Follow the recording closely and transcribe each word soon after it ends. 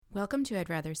Welcome to I'd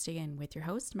Rather Stay In with your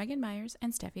host, Megan Myers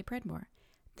and Steffi Predmore.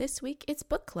 This week, it's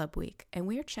book club week, and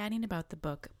we are chatting about the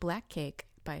book Black Cake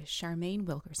by Charmaine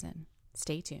Wilkerson.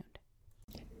 Stay tuned.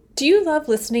 Do you love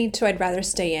listening to I'd Rather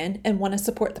Stay In and want to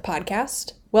support the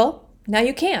podcast? Well, now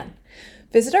you can.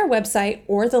 Visit our website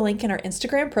or the link in our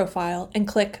Instagram profile and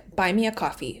click Buy Me a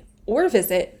Coffee, or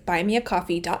visit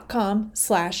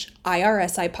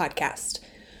buymeacoffee.com/IRSI podcast.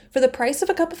 For the price of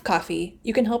a cup of coffee,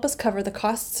 you can help us cover the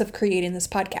costs of creating this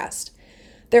podcast.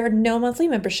 There are no monthly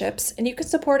memberships, and you can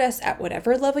support us at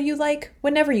whatever level you like,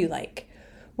 whenever you like.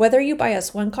 Whether you buy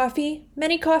us one coffee,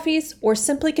 many coffees, or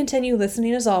simply continue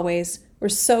listening as always, we're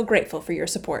so grateful for your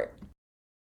support.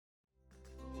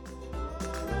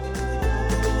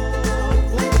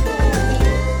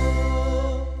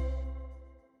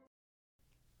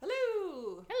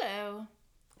 Hello. Hello.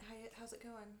 How's it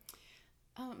going?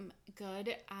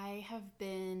 Good. I have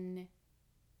been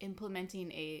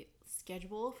implementing a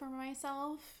schedule for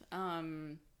myself,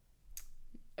 but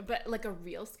like a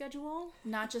real schedule,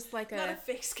 not just like Not a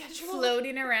fake schedule.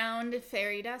 floating around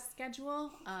fairy dust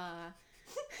schedule.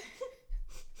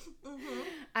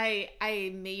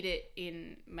 I made it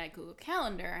in my Google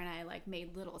Calendar, and I like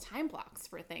made little time blocks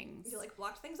for things. You like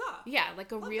blocked things off. Yeah,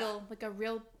 like a Love real that. like a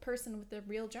real person with a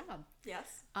real job.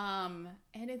 Yes. And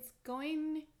it's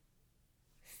going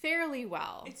fairly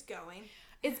well. It's going.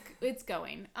 It's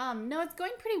going. No, it's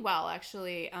going pretty well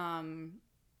actually. I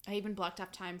even blocked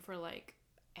off time for like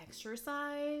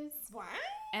exercise. Wow.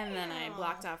 And then I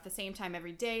blocked off the same time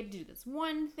every day to do this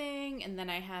one thing. And then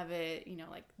I have it,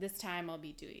 like this time I'll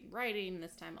be doing writing.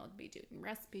 This time I'll be doing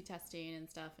recipe testing and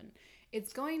stuff. And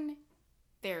it's going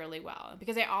fairly well.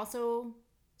 Because I also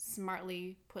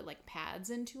smartly put like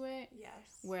pads into it.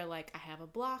 Yes. Where like I have a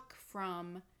block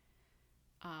from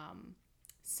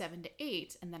 7 to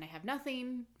 8. And then I have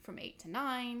nothing from 8 to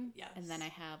 9. Yes. And then I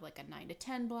have like a 9 to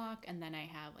 10 block. And then I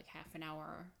have like half an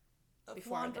hour Of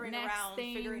before the wandering next around,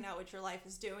 thing. figuring out what your life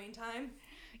is doing time.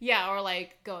 Yeah, or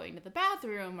like going to the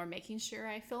bathroom or making sure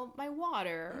I fill up my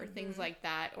water or things like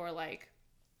that. Or like,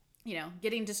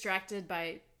 getting distracted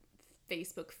by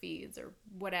Facebook feeds or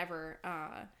whatever.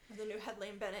 The new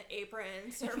Headlane Bennett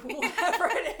aprons or whatever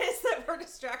it is that we're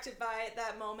distracted by at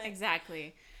that moment.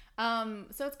 Exactly.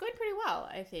 So it's going pretty well,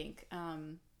 I think.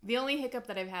 The only hiccup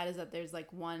that I've had is that there's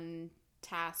like one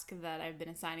task that I've been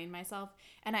assigning myself,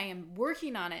 and I am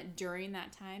working on it during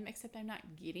that time, except I'm not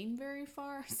getting very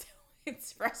far. So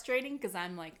it's frustrating because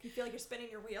I'm like, You feel like you're spinning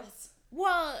your wheels.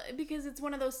 well, because it's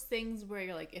one of those things where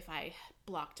you're like, if I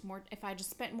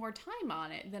just spent more time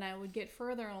on it, then I would get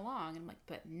further along. And I'm like,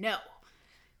 but no,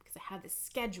 because I have this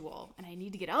schedule and I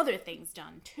need to get other things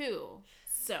done too.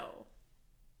 So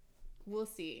we'll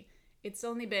see. It's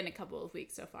only been a couple of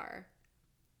weeks so far,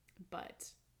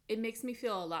 but it makes me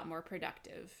feel a lot more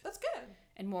productive. That's good.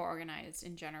 And more organized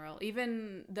in general.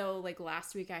 Even though like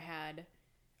last week I had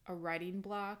a writing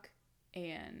block,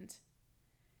 and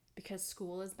because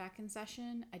school is back in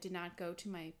session, I did not go to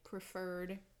my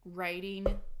preferred writing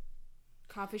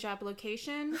coffee shop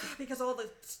location. Because all the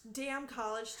damn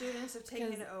college students have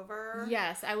taken it over.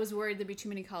 Yes, I was worried there'd be too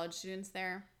many college students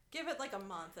there. Give it like a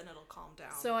month and it'll calm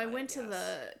down. So I went to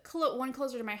the one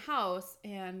closer to my house,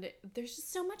 and there's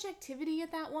just so much activity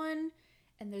at that one.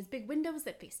 And there's big windows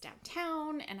that face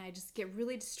downtown, and I just get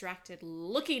really distracted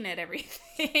looking at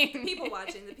everything. People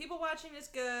watching. The people watching is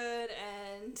good,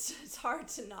 and it's hard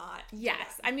to not.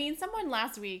 Yes. I mean, someone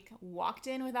last week walked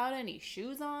in without any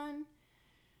shoes on.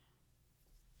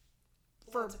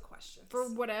 Lots of questions. For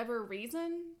whatever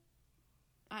reason.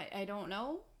 I don't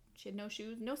know. She had no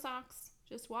shoes, no socks.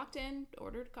 Just walked in,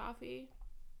 ordered coffee,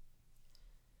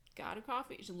 got a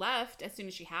coffee. She left as soon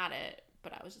as she had it,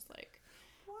 but I was just like,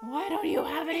 why don't you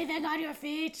have anything on your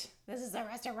feet? This is a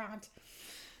restaurant.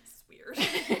 It's weird.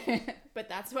 But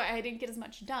that's why I didn't get as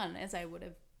much done as I would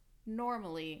have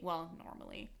normally,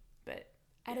 but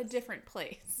at a different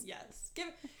place. Yes. Give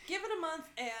it a month,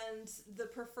 and the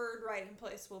preferred writing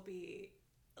place will be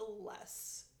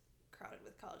less crowded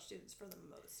with college students for the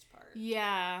most part.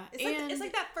 Yeah. It's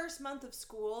like that first month of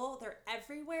school. They're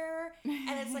everywhere,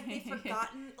 and it's like they've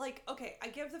forgotten. Like, okay, I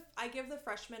give the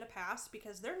freshmen a pass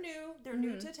because they're new. They're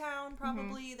new to town,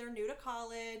 probably. They're new to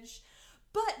college.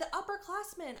 But the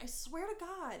upperclassmen, I swear to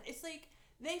God, it's like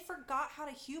they forgot how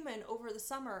to human over the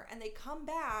summer, and they come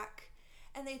back,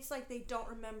 and it's like they don't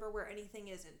remember where anything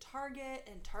is in Target,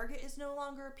 and Target is no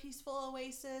longer a peaceful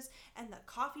oasis, and the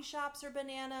coffee shops are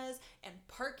bananas, and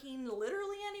parking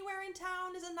literally anywhere in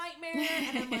town is a nightmare.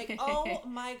 And I'm like, oh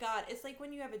my God. It's like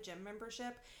when you have a gym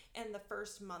membership and the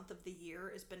first month of the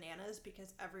year is bananas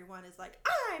because everyone is like,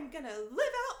 I'm gonna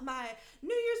live out my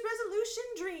New Year's resolution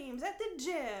dreams at the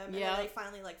gym. And then they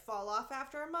finally like fall off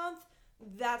after a month.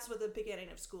 That's what the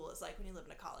beginning of school is like when you live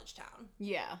in a college town.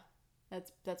 Yeah.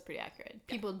 That's pretty accurate.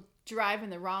 People driving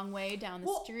the wrong way down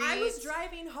the street. I was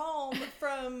driving home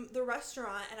from the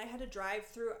restaurant and I had to drive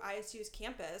through ISU's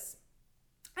campus.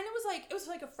 And it was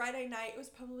like a Friday night. It was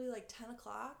probably like 10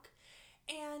 o'clock.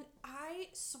 And I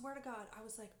swear to God, I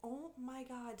was like, oh my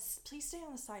God, please stay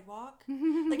on the sidewalk.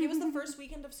 Like, it was the first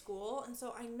weekend of school. And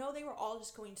so I know they were all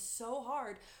just going so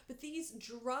hard. But these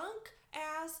drunk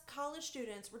ass college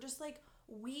students were just like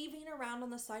weaving around on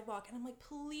the sidewalk. And I'm like,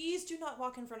 please do not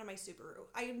walk in front of my Subaru.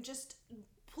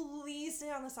 Please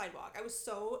stay on the sidewalk. I was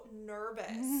so nervous.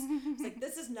 I was like,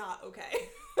 this is not okay.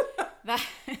 That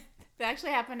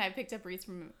actually happened. I picked up Reese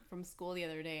from school the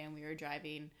other day and we were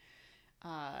driving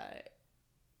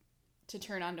to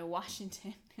turn onto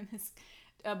Washington, and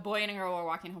a boy and a girl were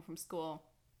walking home from school,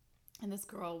 and this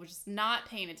girl was just not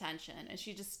paying attention, and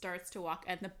she just starts to walk,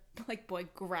 and the boy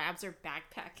grabs her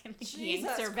backpack and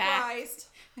yanks her back.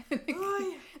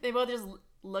 They both just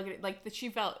look at it like she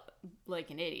felt like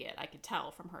an idiot. I could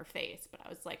tell from her face, but I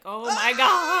was like, oh my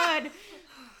God.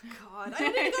 God, I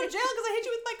need to go to jail because I hit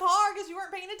you with my car because you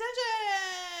weren't paying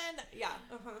attention. Yeah.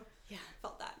 Yeah.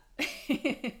 Felt that.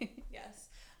 Yes.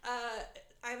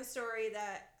 I have a story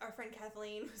that our friend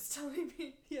Kathleen was telling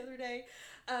me the other day.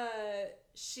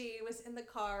 She was in the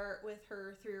car with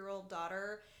her 3-year-old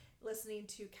daughter listening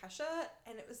to Kesha,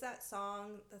 and it was that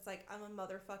song that's like, I'm a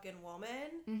motherfucking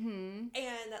woman. Mm-hmm.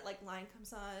 And that like line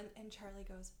comes on, and Charlie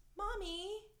goes,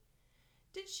 Mommy,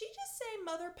 did she just say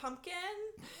Mother Pumpkin?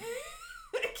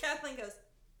 Kathleen goes,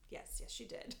 yes, she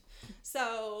did.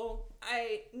 So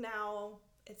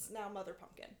it's now Mother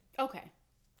Pumpkin. Okay.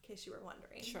 In case you were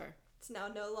wondering. Sure. It's now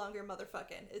no longer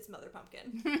motherfucking. It's Mother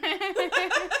Pumpkin.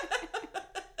 I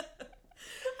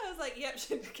was like, yep.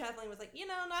 Kathleen was like, I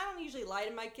don't usually lie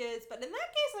to my kids, but in that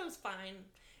case, it was fine.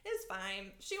 It's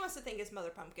fine. She wants to think it's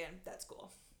Mother Pumpkin. That's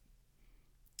cool.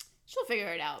 She'll figure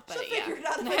it out, but She'll figure it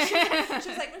out. She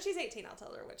was like, when she's 18, I'll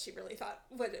tell her what she really thought,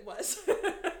 what it was.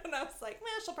 And I was like,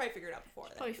 she'll probably figure it out before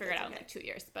then. Probably figure it out in like 2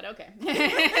 years, but okay.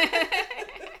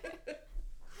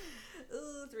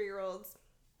 Ooh, 3-year-olds.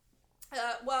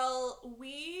 Well,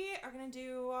 we are going to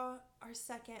do our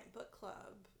second book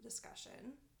club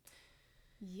discussion.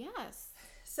 Yes.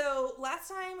 So last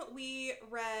time we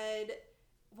read,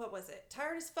 what was it?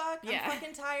 Tired as fuck? Yeah. I'm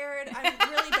fucking tired. I'm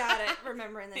really bad at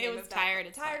remembering the name of that. Tired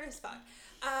as fuck. Tired as fuck.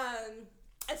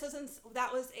 And so since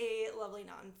that was a lovely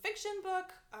nonfiction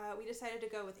book, we decided to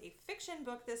go with a fiction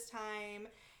book this time.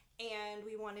 And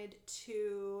we wanted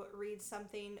to read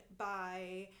something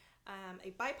by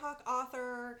a BIPOC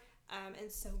author.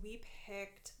 And so we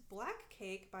picked Black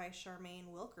Cake by Charmaine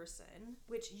Wilkerson,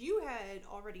 which you had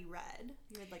already read.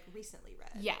 You had recently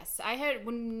read. Yes, I had,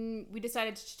 when we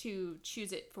decided to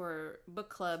choose it for book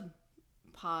club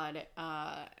pod,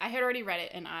 I had already read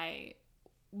it and I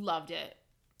loved it.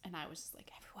 And I was just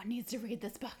like, everyone needs to read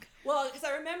this book. Well, because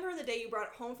I remember the day you brought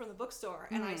it home from the bookstore,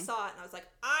 and I saw it, and I was like,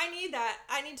 I need that.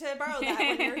 I need to borrow that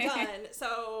when you're done.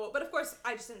 So, but of course,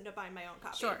 I just ended up buying my own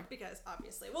copy. Sure. Because,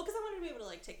 obviously. Well, because I wanted to be able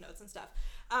to, take notes and stuff.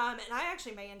 And I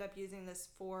actually may end up using this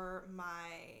for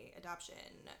my adoption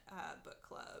book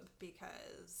club,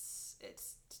 because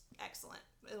it's excellent.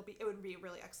 It would be a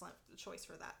really excellent choice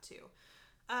for that, too.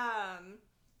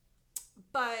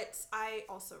 But I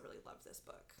also really love this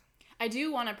book. I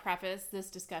do want to preface this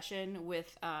discussion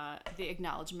with the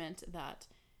acknowledgement that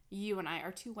you and I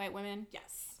are 2 white women.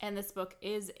 Yes. And this book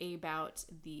is about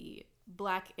the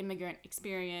Black immigrant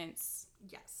experience.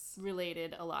 Yes.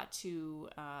 Related a lot to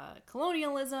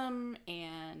colonialism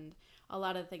and a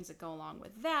lot of the things that go along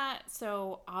with that.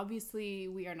 So obviously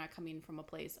we are not coming from a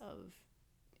place of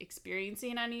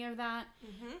experiencing any of that.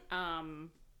 Mm-hmm.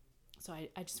 So I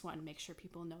just want to make sure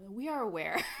people know that we are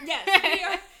aware. Yes,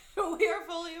 we are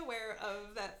fully aware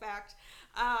of that fact.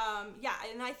 Yeah,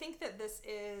 and I think that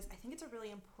it's a really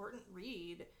important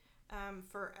read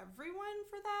for everyone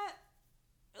for that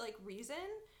reason.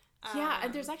 Yeah,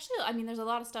 and there's actually, there's a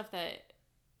lot of stuff that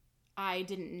I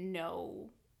didn't know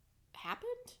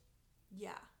happened.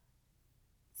 Yeah.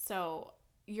 So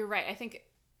you're right. I think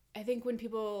when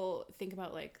people think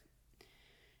about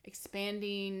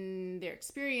expanding their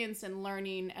experience and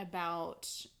learning about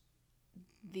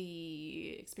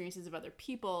the experiences of other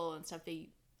people and stuff,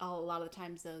 a lot of the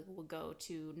times they will go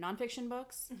to nonfiction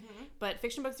books, Mm-hmm. but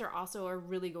fiction books are also a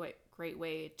really great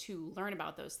way to learn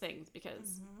about those things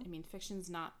because, I mean, fiction's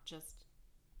not just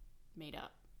made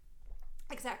up.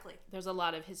 Exactly. There's a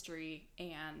lot of history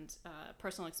and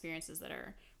personal experiences that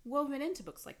are woven into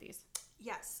books like these.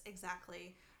 Yes,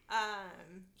 exactly.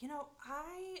 You know,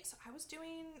 I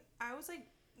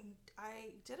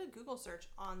did a Google search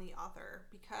on the author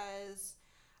because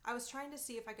I was trying to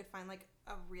see if I could find like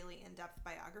a really in-depth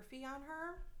biography on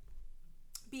her,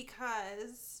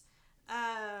 because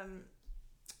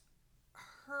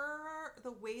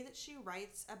the way that she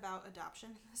writes about adoption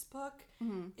in this book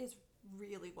is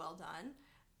really well done.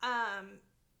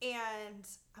 And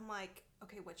I'm like,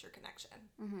 okay, what's your connection?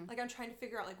 Like, I'm trying to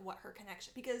figure out like what her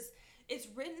connection, because it's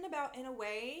written about in a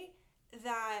way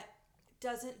that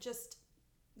doesn't just,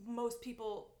 most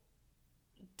people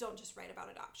don't just write about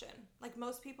adoption. Like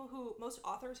most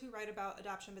authors who write about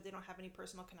adoption but they don't have any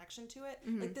personal connection to it,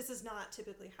 like this is not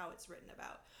typically how it's written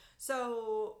about.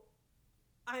 So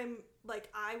I'm like,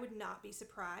 I would not be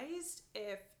surprised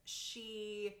if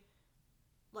she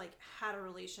like had a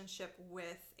relationship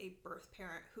with a birth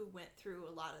parent who went through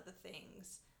a lot of the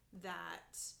things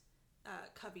that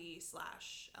Covey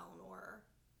 / Eleanor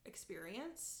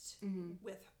experienced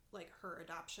with like her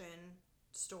adoption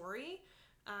story,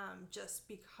 just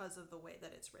because of the way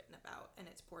that it's written about and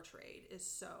it's portrayed is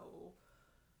so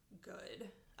good.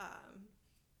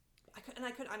 I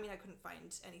couldn't find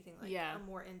anything like a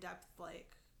more in-depth,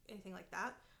 like anything like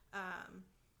that.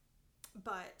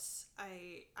 But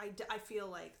I feel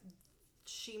like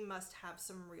she must have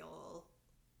some real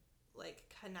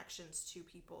like connections to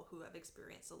people who have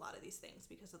experienced a lot of these things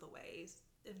because of the ways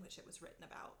in which it was written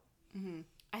about.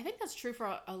 I think that's true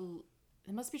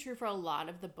it must be true for a lot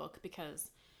of the book, because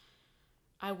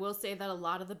I will say that a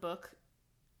lot of the book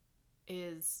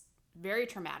is very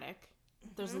traumatic.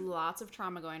 There's lots of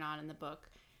trauma going on in the book,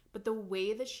 but the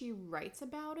way that she writes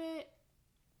about it,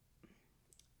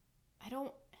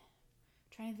 I'm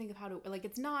trying to think of how to, like,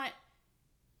 it's not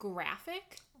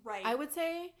graphic, Right. I would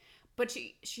say, but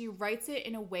she writes it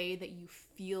in a way that you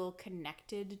feel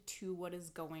connected to what is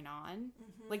going on.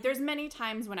 Like, there's many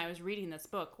times when I was reading this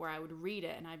book where I would read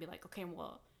it and I'd be like, okay,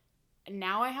 well,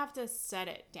 now I have to set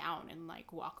it down and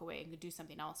like walk away and do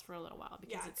something else for a little while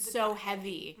because it's so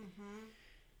heavy.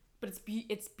 But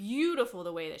it's beautiful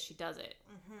the way that she does it.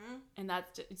 And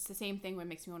it's the same thing that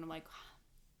makes me want to like,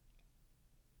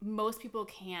 most people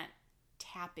can't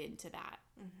tap into that.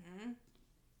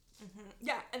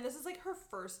 Yeah, and this is like her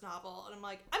first novel, and I'm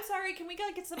like, I'm sorry, can we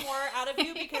get some more out of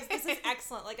you, because this is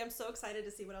excellent. Like, I'm so excited to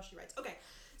see what else she writes. Okay,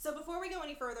 so before we go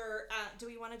any further, do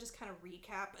we want to just kind of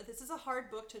recap? This is a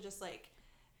hard book to just like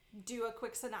do a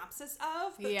quick synopsis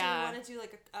of, but do you want to do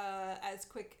like as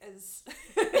quick as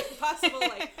possible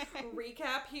like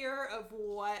recap here of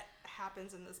what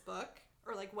happens in this book,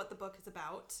 or like what the book is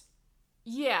about?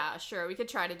 Yeah, sure, we could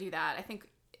try to do that. I think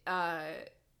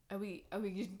Are we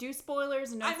gonna do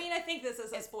spoilers? I mean, I think this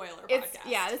is a spoiler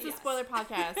podcast. This is a spoiler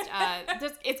podcast.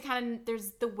 It's kind of,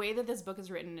 there's the way that this book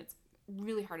is written, it's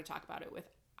really hard to talk about it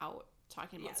without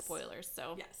talking about spoilers.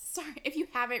 So sorry if you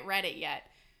haven't read it yet.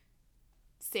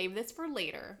 Save this for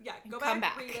later. Yeah, go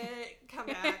back, read it, come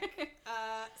back.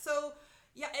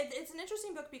 It's an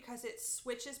interesting book because it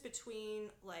switches between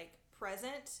like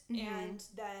present and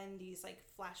then these like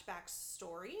flashback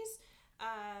stories.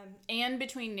 And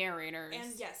between narrators.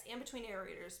 And between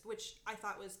narrators, which I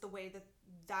thought was the way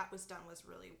that was done was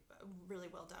really, really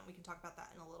well done. We can talk about that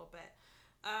in a little bit.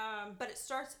 But it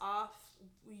starts off,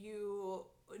 you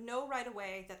know right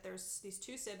away that there's these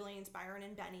two siblings, Byron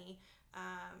and Benny,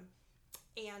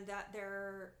 and that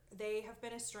they have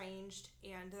been estranged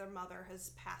and their mother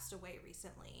has passed away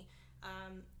recently.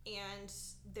 And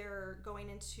they're going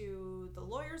into the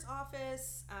lawyer's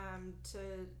office to,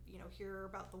 hear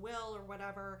about the will or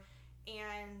whatever.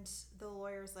 And the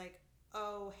lawyer's like,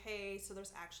 oh, hey, so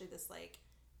there's actually this like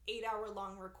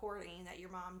 8-hour-long recording that your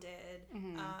mom did.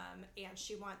 And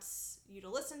she wants you to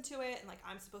listen to it. And like,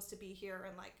 I'm supposed to be here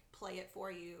and like play it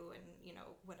for you. And,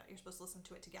 when you're supposed to listen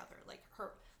to it together. Like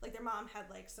their mom had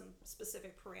like some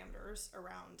specific parameters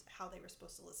around how they were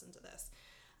supposed to listen to this.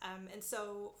 And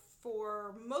so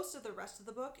for most of the rest of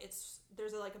the book,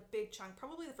 there's a big chunk,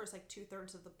 probably the first like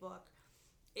 2/3 of the book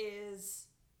is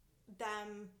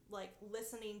them like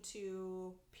listening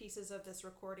to pieces of this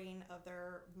recording of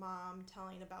their mom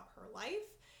telling about her life,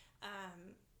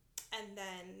 and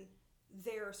then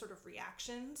their sort of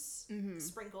reactions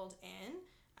sprinkled in,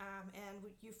 and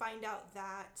you find out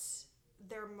that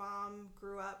their mom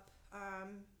grew up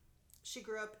she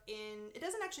grew up in, it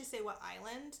doesn't actually say what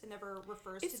island. It never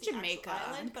refers It's to the Jamaica.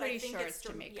 actual island. I'm But I pretty think sure it's it's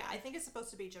Jamaica. Yeah, I think it's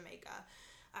supposed to be Jamaica.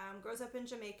 Grows up in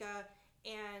Jamaica,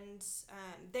 and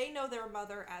they know their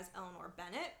mother as Eleanor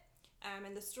Bennett.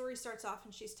 And the story starts off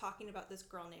and she's talking about this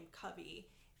girl named Cubby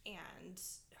and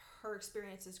her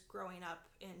experiences growing up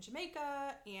in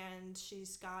Jamaica, and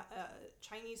she's got a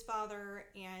Chinese father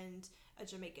and a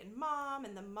Jamaican mom,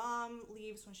 and the mom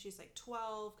leaves when she's like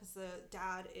 12 because the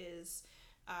dad is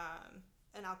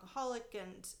an alcoholic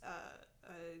and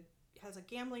has a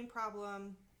gambling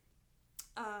problem.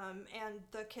 And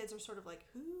the kids are sort of like,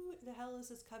 who the hell is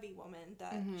this Cubby woman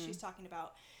that she's talking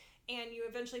about? And you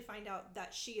eventually find out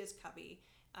that she is Cubby.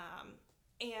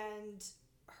 And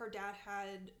her dad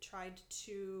had tried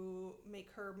to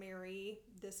make her marry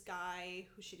this guy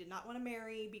who she did not want to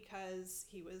marry because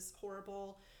he was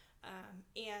horrible.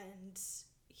 And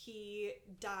he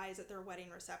dies at their wedding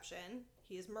reception.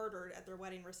 He is murdered at their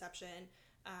wedding reception.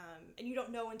 And you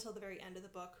don't know until the very end of the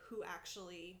book who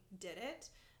actually did it.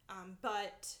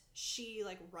 But she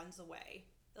like runs away,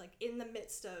 like in the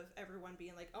midst of everyone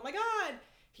being like, oh my God,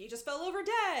 he just fell over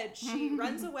dead. She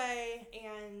runs away,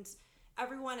 and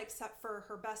everyone except for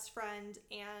her best friend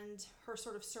and her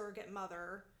sort of surrogate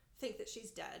mother think that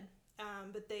she's dead.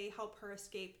 But they help her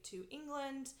escape to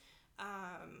England,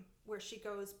 where she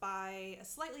goes by a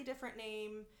slightly different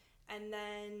name, and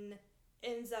then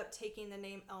ends up taking the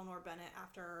name Eleanor Bennett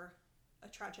after a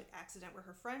tragic accident where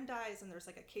her friend dies, and there's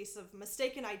like a case of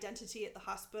mistaken identity at the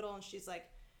hospital, and she's like,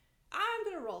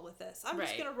 I'm gonna roll with this. I'm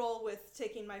just gonna roll with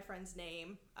taking my friend's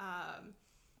name.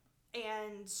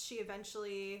 And she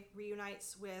eventually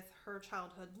reunites with her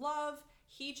childhood love.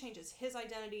 He changes his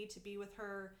identity to be with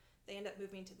her. They end up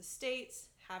moving to the States,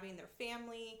 having their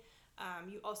family.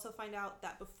 You also find out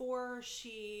that before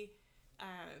she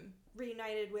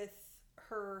reunited with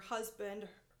her husband,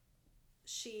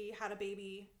 she had a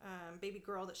baby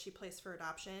girl that she placed for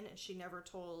adoption, and she never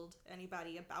told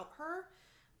anybody about her.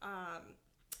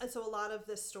 And so a lot of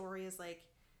this story is like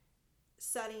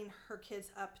setting her kids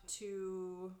up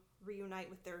to reunite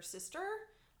with their sister,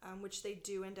 which they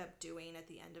do end up doing at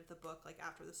the end of the book. Like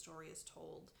after the story is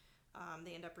told,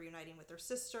 they end up reuniting with their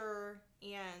sister,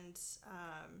 and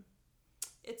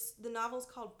the novel's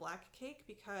called Black Cake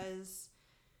because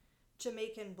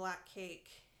Jamaican black cake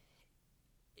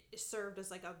served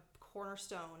as like a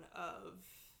cornerstone of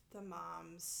the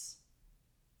mom's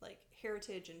like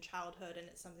heritage and childhood, and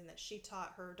it's something that she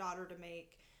taught her daughter to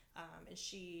make, and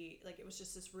she like it was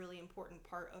just this really important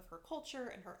part of her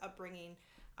culture and her upbringing,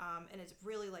 and it's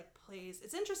really like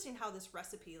it's interesting how this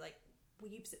recipe like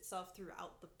weaves itself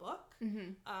throughout the book, and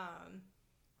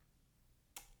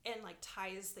like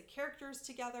ties the characters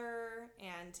together,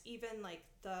 and even like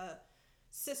the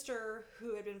sister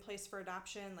who had been placed for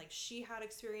adoption, like she had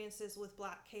experiences with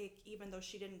black cake even though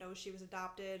she didn't know she was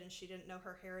adopted and she didn't know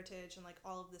her heritage and like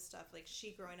all of this stuff. Like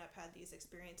she growing up had these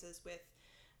experiences with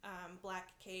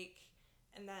black cake,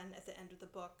 and then at the end of the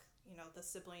book, you know, the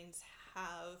siblings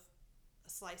have a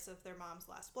slice of their mom's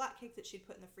last black cake that she'd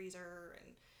put in the freezer,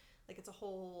 and like it's a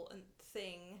whole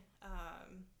thing,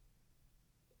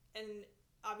 and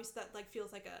obviously that like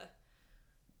feels like a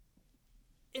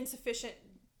insufficient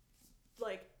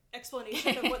like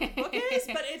explanation of what the book is,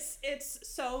 but it's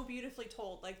so beautifully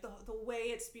told. Like the way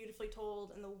it's beautifully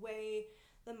told, and the way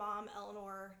the mom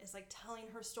Eleanor is like telling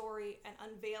her story and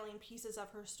unveiling pieces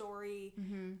of her story.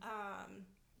 I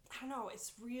don't know,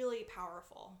 it's really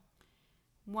powerful.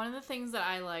 One of the things that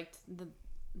I liked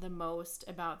the most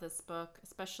about this book,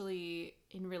 especially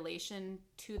in relation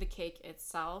to the cake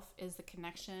itself, is the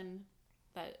connection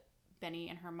that Benny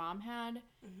and her mom had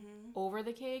over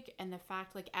the cake, and the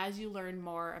fact like as you learn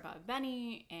more about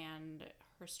Benny and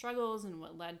her struggles and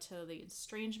what led to the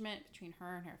estrangement between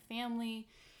her and her family,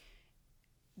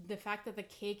 the fact that the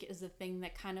cake is the thing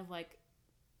that kind of like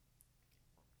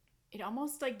it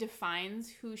almost like defines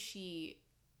who she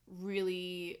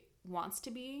really wants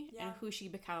to be and who she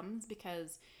becomes,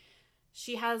 because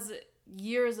she has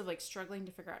years of like struggling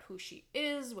to figure out who she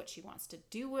is, what she wants to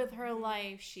do with her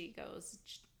life. She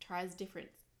tries different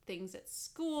things at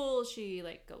school. She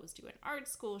like goes to an art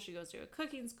school. She goes to a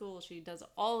cooking school. She does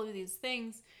all of these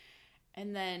things,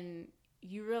 and then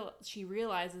she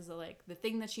realizes that like the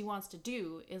thing that she wants to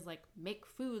do is like make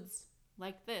foods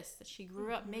like this that she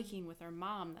grew up making with her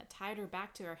mom, that tied her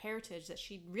back to her heritage that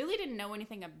she really didn't know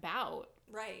anything about,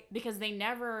 right? Because they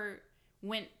never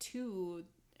went to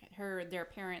their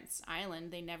parents'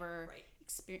 island. They never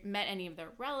met any of their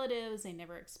relatives. They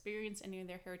never experienced any of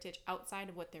their heritage outside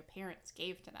of what their parents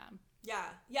gave to them. Yeah,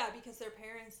 because their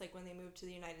parents, like when they moved to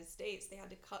the United States, they had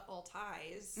to cut all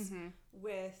ties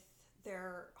with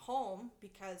their home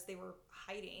because they were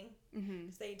hiding.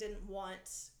 Because they didn't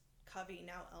want Covey,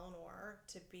 now Eleanor,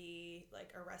 to be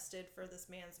like arrested for this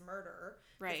man's murder.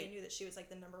 Right. They knew that she was like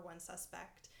the number one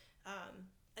suspect.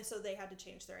 And so they had to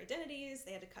change their identities.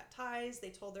 They had to cut ties. They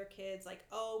told their kids like,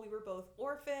 oh, we were both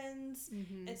orphans.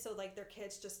 And so like their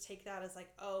kids just take that as like,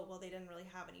 oh, well, they didn't really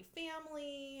have any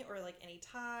family or like any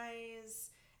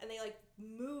ties. And they like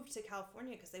moved to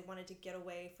California because they wanted to get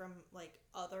away from like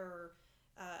other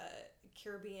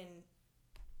Caribbean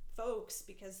folks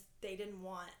because they didn't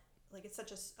want, like, it's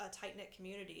such a tight-knit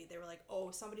community. They were like,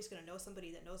 oh, somebody's going to know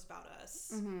somebody that knows about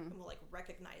us and will, like,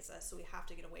 recognize us, so we have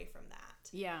to get away from that.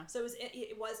 Yeah. So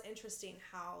it was interesting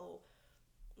how,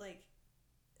 like,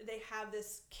 they have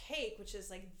this cake, which is,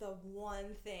 like, the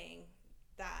one thing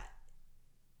that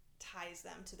ties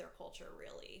them to their culture,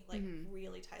 really. Like,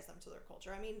 really ties them to their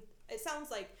culture. I mean, it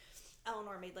sounds like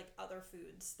Eleanor made, like, other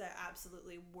foods that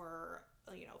absolutely were,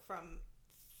 you know, from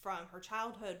her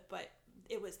childhood, but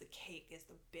it was the cake is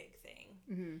the big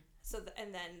thing. So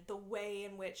and then the way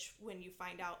in which when you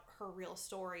find out her real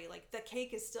story, like the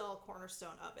cake is still a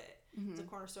cornerstone of it. It's a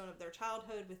cornerstone of their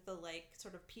childhood with the like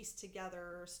sort of pieced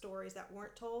together stories that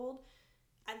weren't told,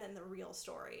 and then the real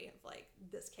story of like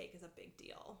this cake is a big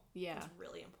deal. Yeah, it's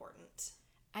really important.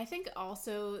 I think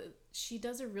also she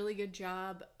does a really good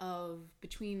job of,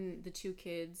 between the two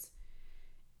kids,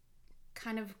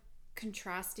 kind of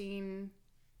contrasting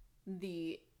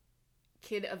the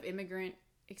kid of immigrant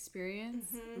experience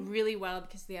really well,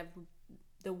 because they have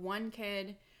the one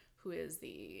kid who is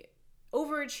the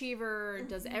overachiever,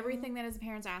 does everything that his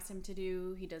parents ask him to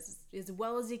do. He does as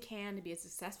well as he can to be as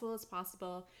successful as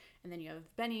possible. And then you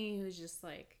have Benny, who's just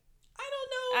like,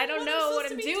 I don't know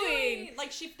what I'm doing.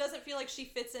 Like, she doesn't feel like she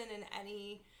fits in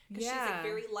any, because she's like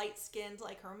very light skinned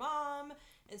like her mom.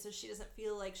 And so she doesn't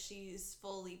feel like she's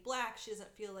fully black. She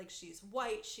doesn't feel like she's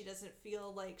white. She doesn't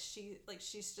feel like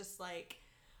she's just like,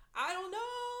 I don't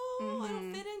know. I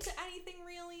don't fit into anything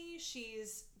really.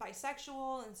 She's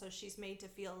bisexual, and so she's made to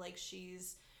feel like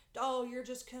she's, oh, you're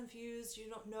just confused. You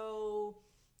don't know,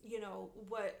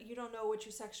 what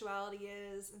your sexuality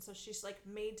is. And so she's like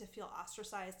made to feel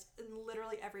ostracized in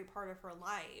literally every part of her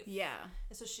life. Yeah.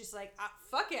 And so she's like,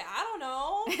 fuck it. I don't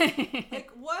know.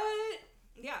 Like, what?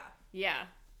 Yeah. Yeah.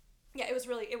 Yeah, it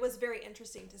was very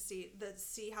interesting to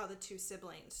see how the two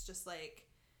siblings just like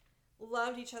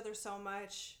loved each other so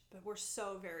much, but were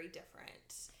so very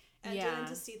different. And then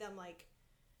to see them like,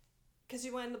 because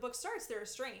when the book starts, they're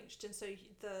estranged, and so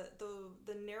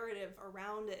the narrative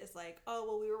around it is like, oh,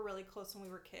 well, we were really close when we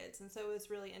were kids, and so it was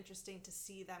really interesting to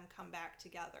see them come back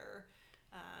together,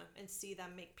 and see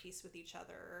them make peace with each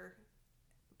other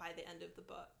by the end of the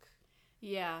book.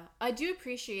 Yeah, I do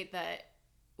appreciate that.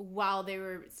 While they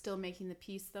were still making the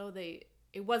peace, though, it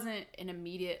wasn't an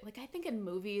immediate, like, I think in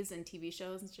movies and TV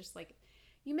shows, it's just like,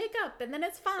 you make up and then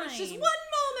it's fine. It's just one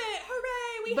moment,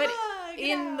 hooray, we hug.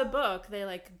 In the book, they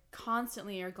like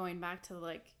constantly are going back to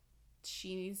like,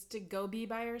 she needs to go be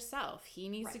by herself. He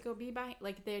needs to go be by,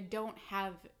 like, they don't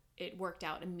have it worked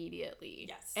out immediately.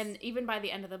 Yes. And even by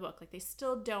the end of the book, like, they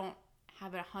still don't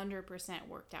have it 100%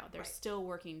 worked out. They're still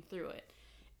working through it.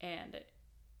 And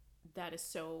that is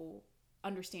so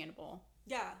understandable.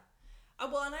 Yeah.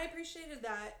 Well, and I appreciated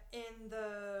that in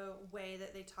the way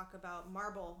that they talk about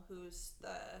Marble, who's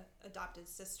the adopted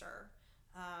sister.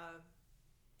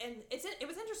 And it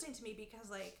was interesting to me because,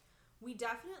 like, we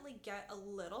definitely get a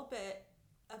little bit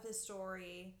of the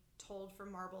story told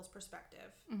from Marble's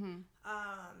perspective.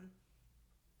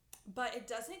 But it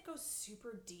doesn't go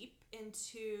super deep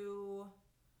into,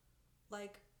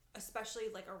 like, especially,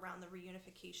 like, around the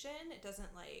reunification. It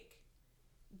doesn't, like,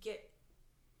 it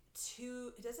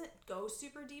doesn't go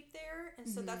super deep there, and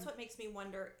so that's what makes me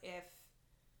wonder if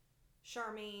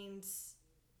Charmaine's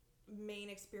main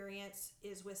experience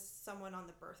is with someone on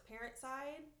the birth parent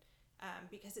side,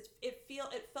 because it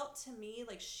felt to me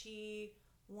like she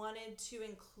wanted to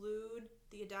include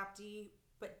the adoptee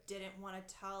but didn't want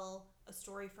to tell a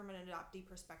story from an adoptee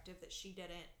perspective that she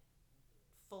didn't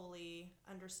fully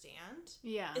understand.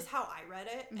 Yeah, is how I read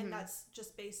it, and that's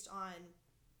just based on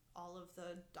all of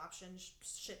the adoption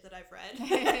shit that I've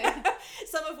read.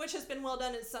 Some of which has been well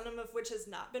done and some of which has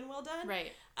not been well done.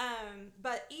 Right.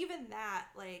 But even that,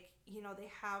 like,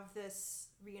 they have this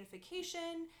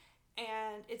reunification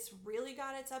and it's really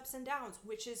got its ups and downs,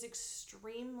 which is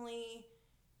extremely,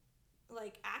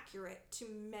 like, accurate to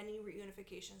many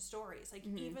reunification stories. Like,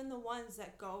 even the ones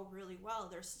that go really well,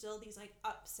 there's still these, like,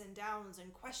 ups and downs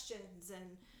and questions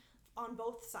and on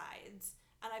both sides.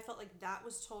 And I felt like that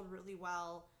was told really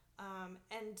well.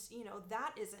 And,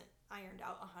 that isn't ironed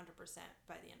out 100%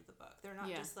 by the end of the book. They're not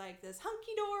Yeah. just like this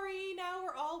hunky-dory, now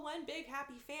we're all one big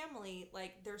happy family.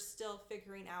 Like, they're still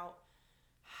figuring out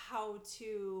how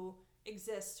to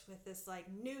exist with this like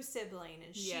new sibling,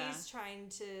 and Yeah. she's trying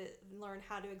to learn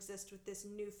how to exist with this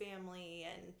new family,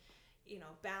 and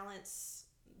balance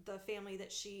the family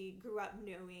that she grew up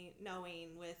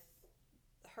knowing with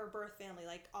her birth family.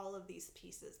 Like, all of these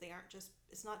pieces,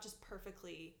 it's not just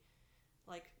perfectly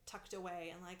like tucked away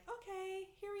and like, okay,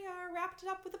 here we are, wrapped it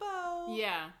up with a bow.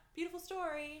 Yeah. Beautiful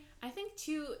story. I think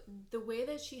too, the way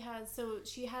that she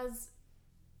has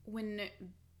when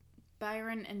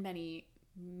Byron and Benny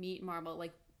meet Marble,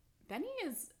 like, Benny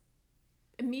is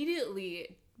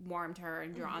immediately warm to her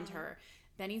and drawn to her.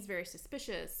 Benny's very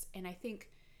suspicious, and I think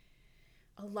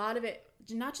a lot of it,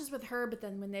 not just with her, but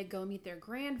then when they go meet their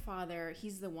grandfather,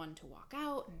 he's the one to walk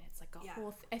out, and it's like a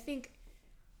whole I think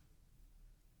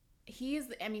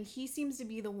he seems to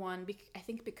be the one, I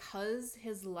think, because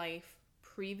his life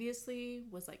previously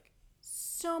was like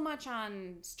so much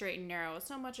on straight and narrow,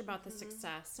 so much about the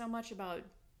success, so much about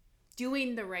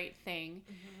doing the right thing.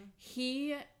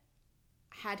 He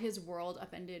had his world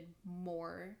upended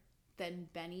more than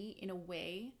Benny, in a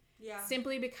way. Yeah.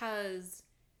 Simply because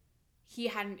he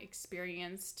hadn't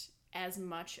experienced as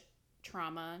much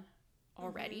trauma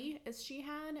already as she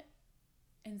had.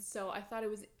 And so I thought it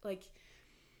was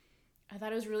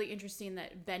really interesting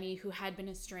that Benny, who had been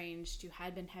estranged, who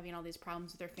had been having all these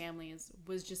problems with their families,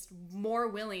 was just more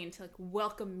willing to like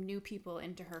welcome new people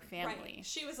into her family. Right.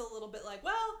 She was a little bit like,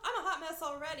 well, I'm a hot mess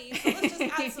already, so let's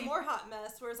just add some more hot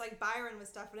mess. Whereas like Byron was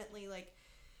definitely like,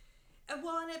 and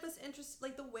it was interesting,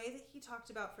 like the way that he talked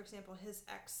about, for example, his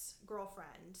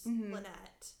ex-girlfriend,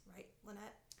 Lynette, right?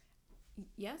 Lynette?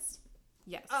 Yes.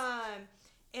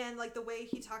 And like the way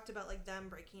he talked about like them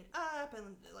breaking up,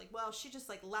 and like, well, she just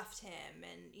like left him,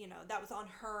 and that was on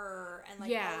her, and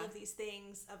like all of these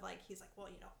things of like, he's like, well,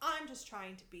 I'm just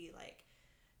trying to be like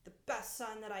the best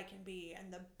son that I can be,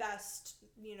 and the best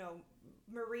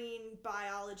marine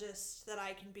biologist that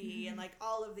I can be, and like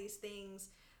all of these things.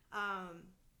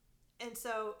 And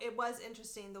so it was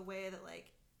interesting the way that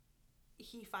like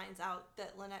he finds out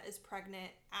that Lynette is pregnant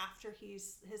after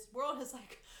his world has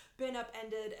like been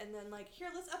upended, and then like, here,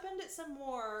 let's upend it some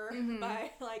more by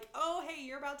like, oh, hey,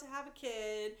 you're about to have a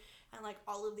kid, and like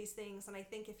all of these things. And I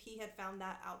think if he had found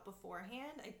that out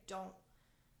beforehand, I don't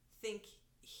think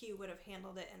he would have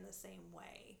handled it in the same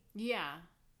way. Yeah.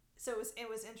 So it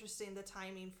was interesting, the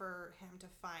timing for him to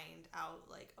find out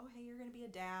like, oh, hey, you're gonna be a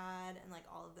dad, and like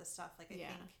all of this stuff. Like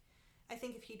I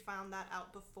think if he'd found that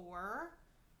out before,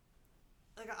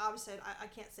 like obviously I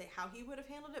can't say how he would have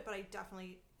handled it, but I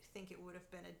definitely think it would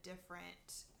have been a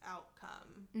different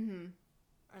outcome, and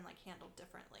like handled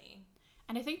differently.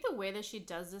 And I think the way that she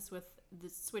does this with the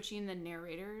switching the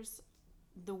narrators,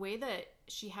 the way that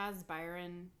she has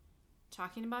Byron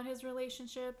talking about his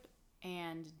relationship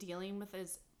and dealing with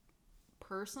his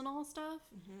personal stuff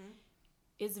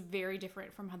is very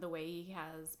different from the way he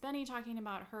has Benny talking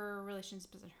about her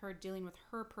relationships and her dealing with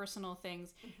her personal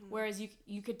things. Whereas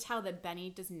you could tell that Benny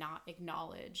does not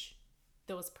acknowledge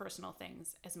those personal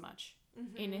things as much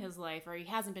in his life, or he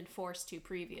hasn't been forced to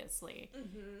previously.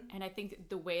 And I think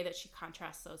the way that she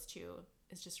contrasts those two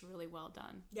is just really well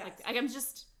done. Yes.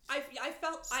 I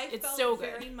felt so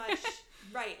good. Very much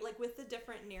right, like with the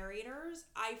different narrators,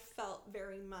 I felt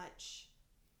very much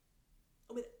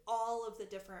with all of the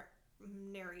different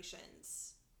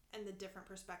narrations and the different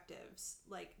perspectives,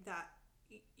 like that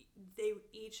they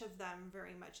each of them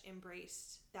very much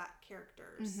embraced that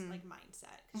character's like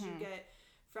mindset, because you get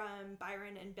from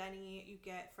Byron and Benny, you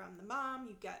get from the mom,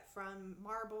 you get from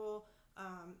Marble,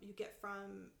 you get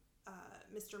from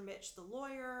Mr. Mitch the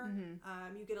lawyer,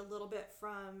 you get a little bit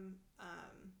from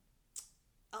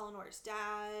Eleanor's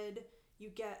dad, you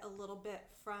get a little bit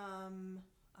from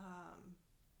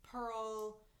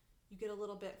Pearl, you get a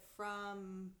little bit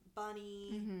from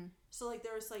Bunny. So like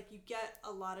there's like, you get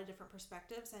a lot of different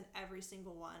perspectives, and every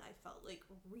single one I felt like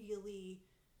really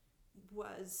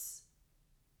was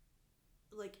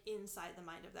like inside the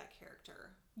mind of that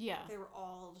character. Yeah. They were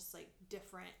all just like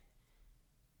different.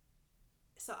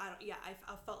 So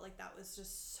I felt like that was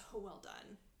just so well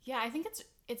done. Yeah, I think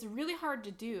it's really hard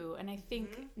to do, and I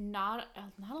think not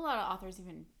a lot of authors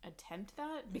even attempt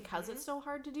that because it's so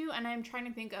hard to do. And I'm trying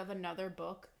to think of another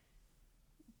book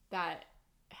that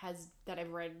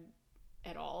I've read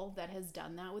at all that has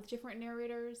done that with different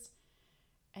narrators,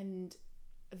 and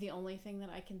the only thing that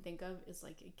I can think of is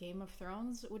like Game of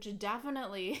Thrones, which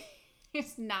definitely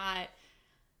is not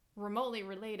remotely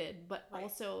related, but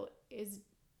also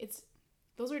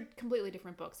those are completely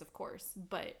different books, of course,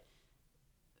 but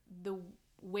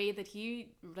way that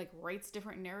he like writes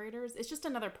different narrators, it's just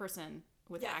another person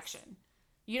with Yes. action.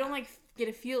 You don't like get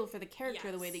a feel for the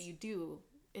character the way Yes. that you do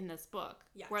in this book.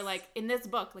 Yes. Where like in this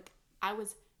book, like I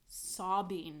was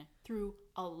sobbing through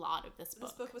a lot of this book.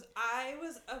 This book was, I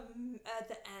was, at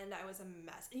the end, I was a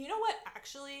mess. And you know what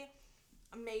actually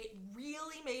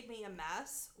really made me a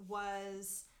mess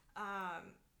was,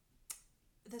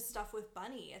 the stuff with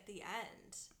Bunny at the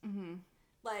end. Mm-hmm.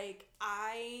 Like,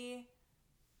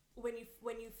 when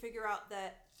you figure out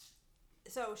that,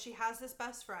 so she has this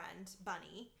best friend,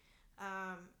 Bunny,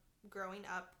 growing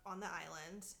up on the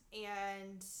island,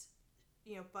 and,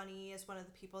 you know, Bunny is one of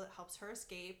the people that helps her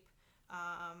escape,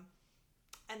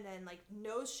 and then, like,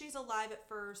 knows she's alive at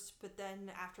first, but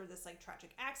then after this, like,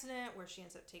 tragic accident where she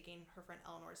ends up taking her friend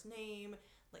Eleanor's name,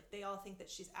 like, they all think that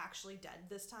she's actually dead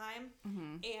this time,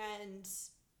 Mm-hmm. and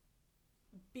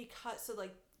because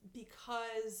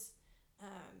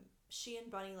she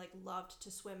and Bunny like loved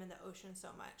to swim in the ocean so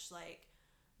much, like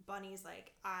Bunny's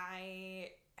like,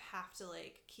 I have to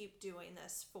like keep doing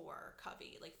this for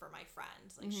Covey, like for my friend,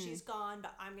 like Mm-hmm. she's gone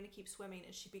but I'm gonna keep swimming,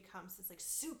 and she becomes this like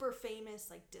super famous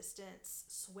like distance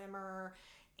swimmer.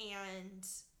 And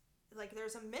like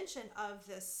there's a mention of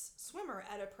this swimmer,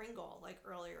 Etta Pringle, like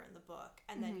earlier in the book,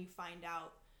 and then you find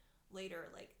out later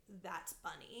like that's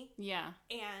Bunny. Yeah.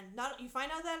 And you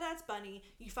find out that that's Bunny.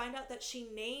 You find out that she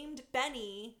named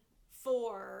Benny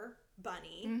for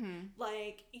Bunny. Mm-hmm.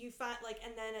 Like you find like,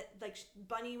 and then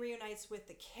Bunny reunites with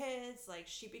the kids. Like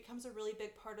she becomes a really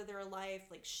big part of their life.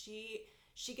 Like she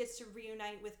gets to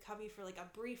reunite with Covey for like a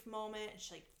brief moment, and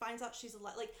she like finds out she's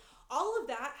alive. Like all of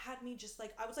that had me just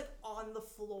like, I was like on the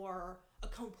floor, a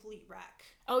complete wreck.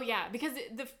 Oh yeah, because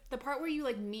the part where you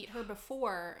like meet her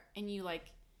before and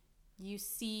you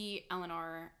see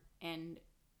Eleanor and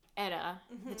Etta,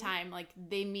 the time like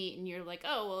they meet, and you're like,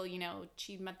 oh well, you know,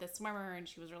 she met this swimmer and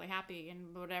she was really happy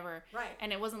and whatever, Right.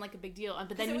 and it wasn't like a big deal.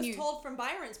 But then It when was you told from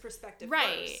Byron's perspective,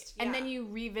 right, first. and Yeah. then you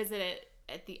revisit it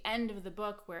at the end of the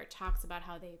book where it talks about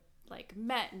how they like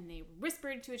met and they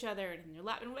whispered to each other and they're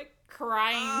laughing, like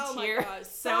crying Oh my tears, god,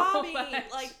 so sobbing much.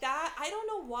 like that. I don't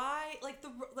know why. Like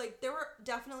there were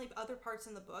definitely other parts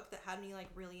in the book that had me like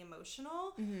really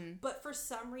emotional, but for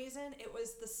some reason it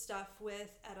was the stuff with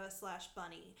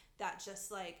Etta/Bunny that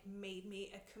just like made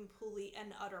me a complete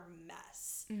and utter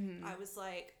mess. I was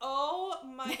like, oh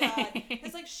my god,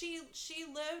 because like she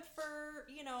lived for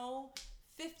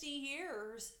 50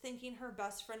 years thinking her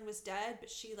best friend was dead, but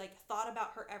she like thought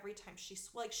about her every time she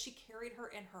carried her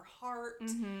in her heart.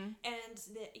 And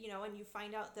and you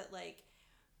find out that like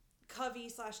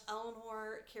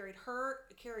Covey/Eleanor carried her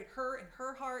in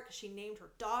her heart because she named her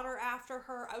daughter after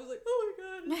her. I was like, oh my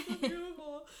god, it's so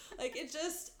beautiful. Like it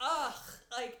just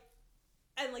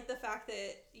and like the fact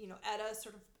that Etta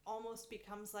sort of almost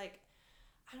becomes like,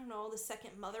 I don't know, the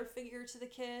second mother figure to the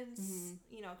kids,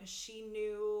 because she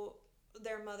knew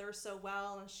their mother so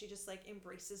well, and she just like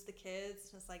embraces the kids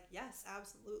and it's like, yes,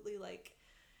 absolutely, like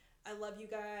I love you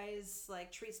guys,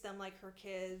 like treats them like her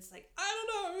kids. Like I don't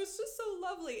know, it was just so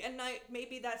lovely. And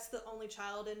maybe that's the only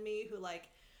child in me who like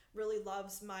really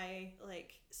loves my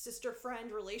like sister friend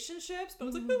relationships, but I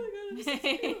was like, oh my god, this is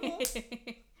so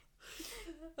beautiful.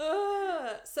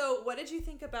 So what did you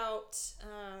think about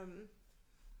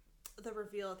the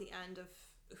reveal at the end of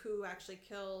who actually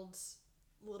killed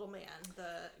Little Man,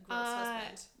 the girl's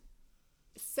husband?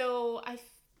 So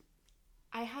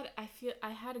I had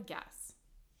a guess.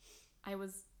 I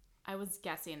was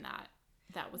guessing that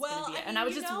was gonna be it, and I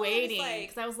was just waiting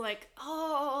because I was like,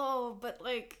 oh, but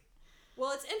like,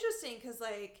 well, it's interesting because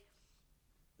like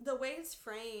the way it's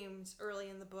framed early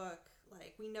in the book,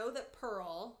 like we know that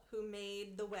Pearl, who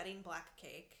made the wedding black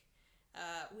cake,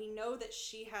 we know that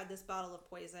she had this bottle of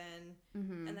poison,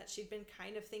 and that she'd been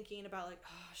kind of thinking about like,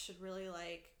 oh, I should really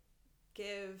like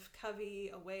give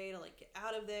Covey a way to like get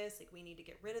out of this. Like we need to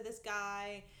get rid of this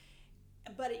guy,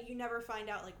 but you never find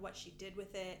out like what she did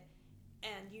with it.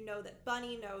 And you know that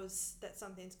Bunny knows that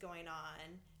something's going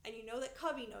on, and you know that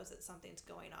Covey knows that something's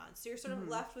going on. So you're sort of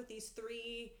left with these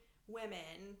three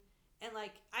women, and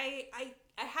like I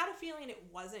had a feeling it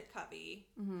wasn't Covey,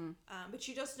 but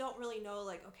you just don't really know.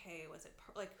 Like, okay, was it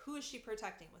like who is she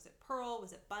protecting? Was it Pearl?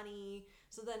 Was it Bunny?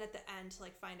 So then at the end to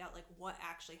like find out like what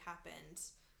actually happened.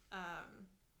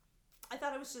 I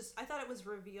thought it was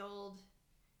revealed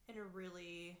in a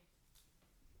really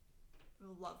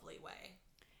lovely way.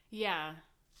 yeah,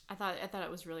 I thought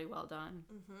it was really well done.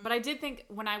 But I did think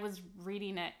when I was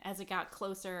reading it, as it got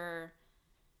closer,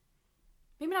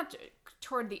 maybe not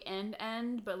toward the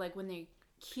end, but like when they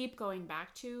keep going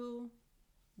back to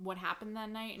what happened that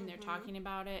night and they're talking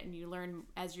about it, and you learn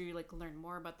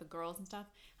more about the girls and stuff,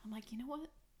 I'm like, you know what?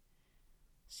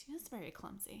 She is very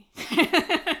clumsy.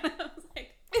 I was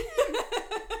like,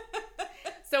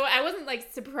 so I wasn't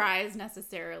like surprised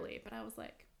necessarily, but I was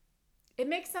like, it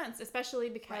makes sense, especially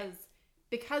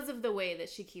because of the way that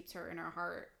she keeps her in her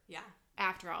heart. Yeah.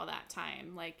 After all that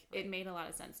time, like it made a lot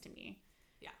of sense to me.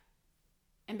 Yeah.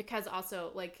 And because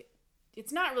also like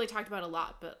it's not really talked about a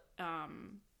lot, but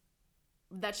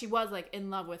that she was like in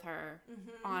love with her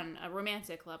on a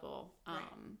romantic level.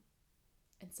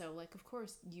 And so like of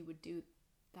course you would do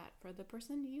that for the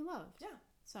person you loved. Yeah.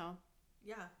 So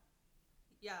yeah.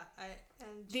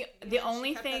 The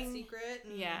only thing that secret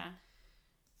and...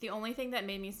 the only thing that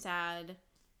made me sad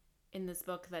in this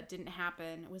book that didn't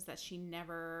happen was that she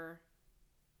never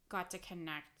got to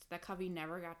connect. That Covey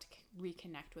never got to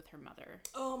reconnect with her mother.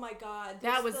 Oh my God,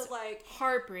 that was like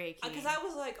heartbreaking. Because I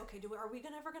was like, okay, are we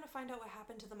ever gonna find out what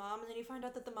happened to the mom? And then you find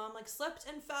out that the mom like slipped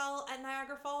and fell at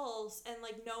Niagara Falls, and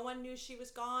like no one knew she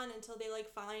was gone until they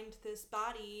like find this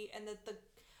body, and that the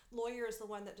lawyer is the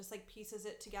one that just like pieces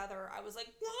it together. I was like,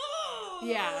 oh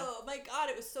yeah, my God,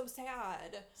 it was so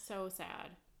sad. So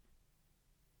sad.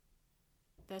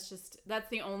 That's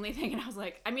the only thing, and I was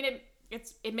like, I mean,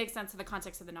 it makes sense in the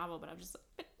context of the novel, but I'm just like,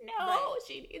 but no,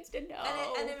 she needs to know.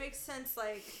 And it makes sense,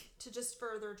 like, to just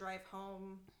further drive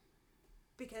home,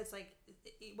 because, like,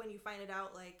 when you find it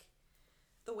out, like,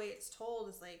 the way it's told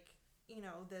is, like, you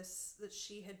know, that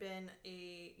she had been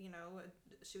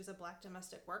she was a Black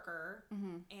domestic worker,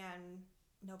 and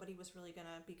nobody was really going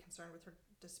to be concerned with her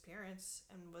disappearance,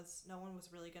 and no one was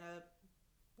really going to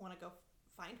want to go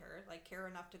find her, like, care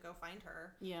enough to go find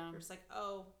her. Yeah. They're just like,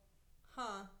 oh,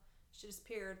 she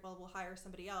disappeared, well, we'll hire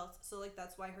somebody else. So, like,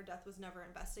 that's why her death was never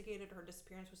investigated, her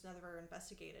disappearance was never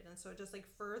investigated. And so it just, like,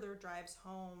 further drives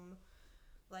home,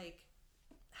 like,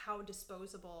 how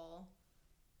disposable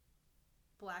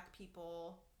Black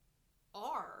people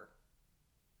are,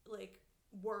 like,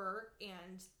 were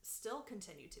and still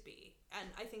continue to be. And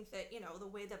I think that, you know, the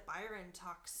way that Byron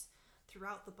talks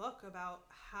throughout the book about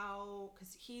how,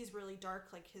 because he's really dark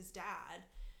like his dad,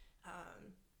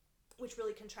 which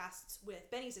really contrasts with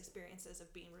Benny's experiences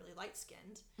of being really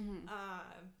light-skinned,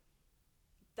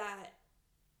 that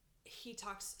he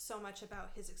talks so much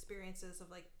about his experiences of,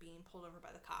 like, being pulled over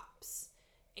by the cops,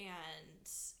 and,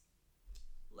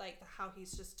 like, how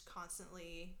he's just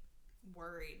constantly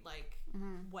worried, like,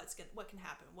 what can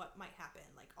happen, what might happen,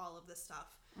 like, all of this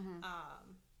stuff,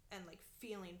 and, like,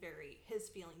 feeling very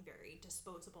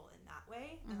disposable in that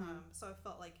way. So I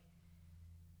felt like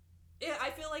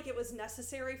I feel like it was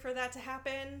necessary for that to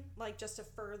happen, like, just to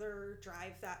further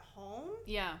drive that home.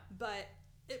 Yeah. But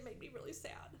it made me really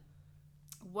sad.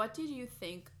 What did you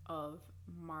think of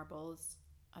Marble's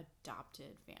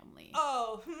adopted family?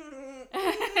 Oh.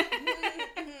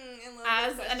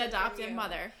 As an adoptive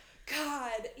mother.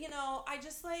 God, you know, I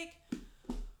just, like...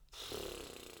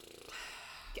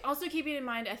 Also keeping in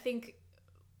mind, I think...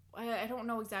 I don't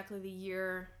know exactly the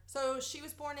year. So she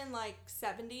was born in, like,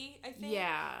 70, I think?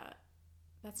 Yeah.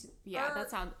 That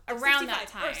sounds around that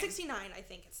time. Or 69, I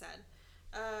think it said.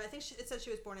 I think it said she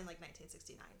was born in like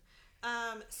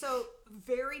 1969. So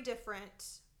very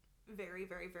different, very,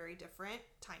 very, very different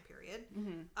time period.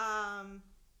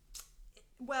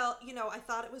 Well, you know, I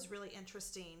thought it was really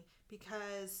interesting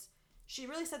because she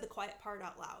really said the quiet part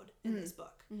out loud in this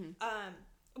book,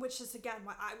 which is, again,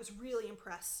 why I was really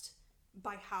impressed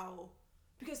by how,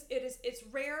 because it's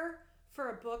rare for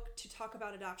a book to talk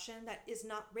about adoption that is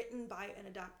not written by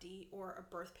an adoptee or a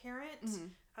birth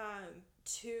parent,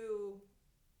 to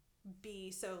be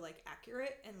so, like,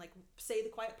 accurate and, like, say the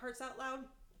quiet parts out loud.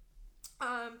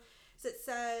 So it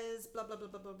says blah blah blah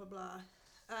blah blah blah blah.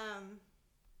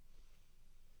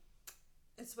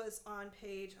 This was on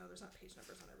page. Oh, there's not page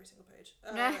numbers on every single page.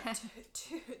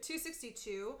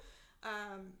 262.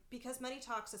 Because Money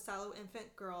talks, a sallow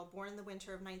infant girl born in the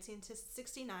winter of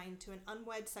 1969 to an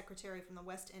unwed secretary from the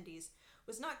West Indies,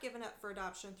 was not given up for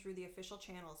adoption through the official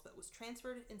channels, but was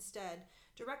transferred instead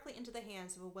directly into the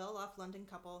hands of a well-off London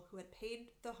couple who had paid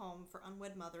the home for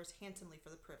unwed mothers handsomely for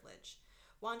the privilege.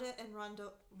 Wanda and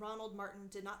Ronald Martin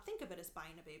did not think of it as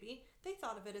buying a baby. They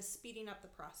thought of it as speeding up the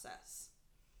process.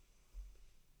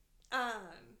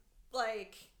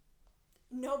 Like,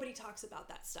 nobody talks about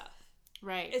that stuff.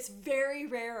 Right. It's very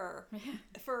rare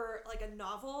for, like, a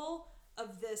novel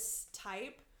of this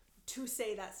type to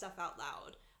say that stuff out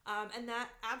loud. And that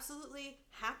absolutely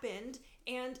happened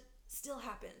and still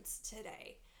happens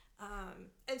today.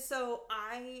 And so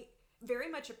I very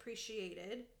much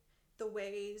appreciated the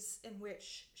ways in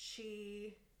which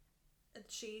she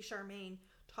Charmaine,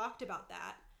 talked about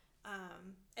that.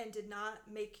 and did not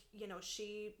make,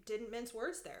 she didn't mince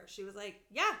words there. She was like,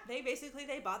 yeah, they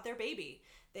bought their baby.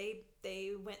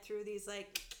 They went through these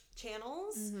like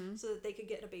channels so that they could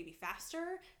get a baby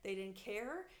faster. They didn't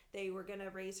care. They were going to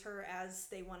raise her as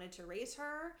they wanted to raise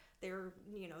her. They were,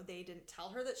 they didn't tell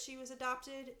her that she was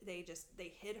adopted. They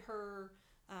hid her,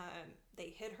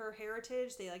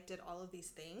 heritage. They like did all of these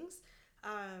things.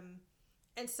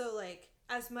 And so like,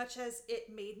 as much as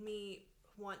it made me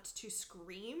want to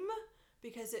scream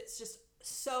because it's just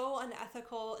so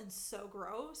unethical and so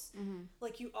gross,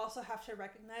 like you also have to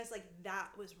recognize like that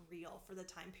was real for the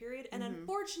time period, and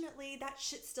unfortunately that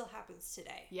shit still happens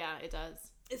today. Yeah, it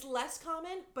does. It's less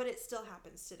common, but it still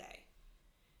happens today.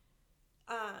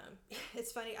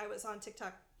 It's funny, I was on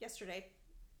TikTok yesterday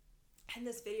and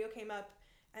this video came up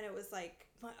and it was like,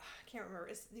 I can't remember,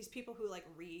 it's these people who like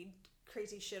read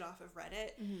crazy shit off of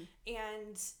Reddit,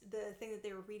 and the thing that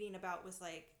they were reading about was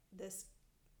like this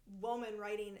woman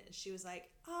writing, she was like,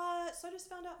 so I just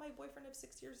found out my boyfriend of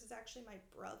 6 years is actually my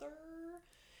brother.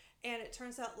 And it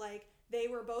turns out like they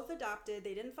were both adopted.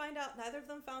 They didn't find out, neither of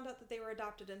them found out that they were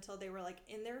adopted until they were like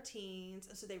in their teens,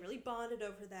 and so they really bonded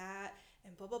over that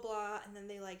and blah blah blah. And then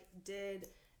they like did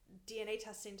DNA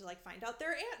testing to like find out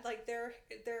their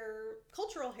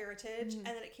cultural heritage, and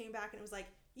then it came back and it was like,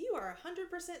 you are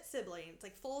 100% siblings,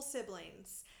 like full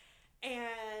siblings.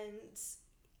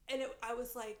 And I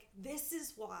was like, this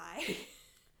is why.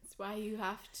 That's why you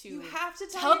have to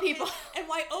tell people. And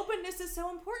why openness is so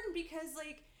important, because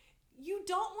like you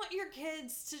don't want your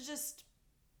kids to just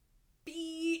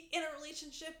be in a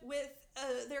relationship with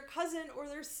their cousin or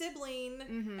their sibling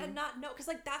and not know, because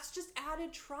like that's just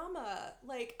added trauma.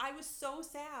 Like I was so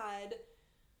sad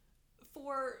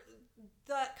for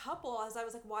that couple as I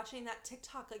was like watching that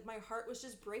TikTok. Like my heart was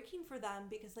just breaking for them,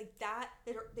 because like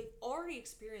they've already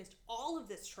experienced all of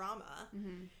this trauma,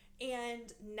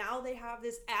 and now they have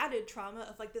this added trauma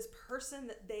of like this person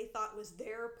that they thought was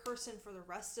their person for the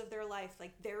rest of their life,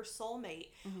 like their soulmate.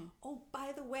 Oh,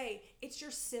 by the way, it's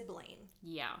your sibling.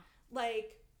 Yeah.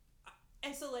 Like,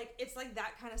 and so like it's like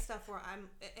that kind of stuff where I'm,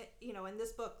 in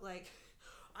this book, like,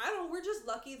 I don't know, we're just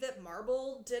lucky that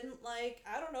Marble didn't, like,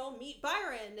 I don't know, meet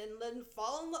Byron and then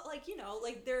fall in love, like,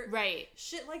 like there, right,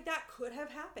 shit like that could have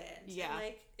happened. Yeah. And,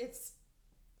 like, it's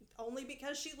only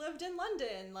because she lived in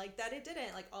London, like, that it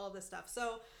didn't, like, all of this stuff.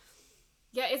 So,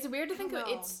 yeah, it's weird to think of,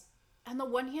 it's, on the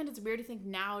one hand, it's weird to think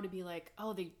now to be like,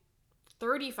 oh, they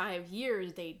 35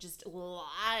 years, they just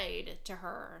lied to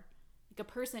her. Like, a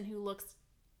person who looks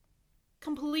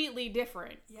completely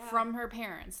different from her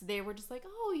parents. They were just like,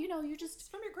 oh, you're just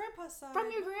from your grandpa's side.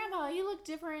 From your grandpa, you look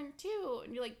different too.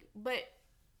 And you're like, but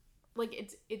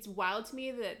like it's wild to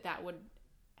me that would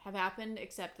have happened,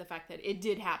 except the fact that it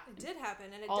did happen. It did happen,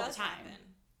 and it all does the time. Happen.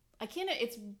 I can't.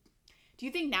 Do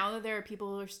you think now that there are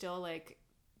people who are still like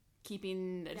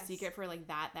keeping a secret for like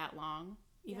that long,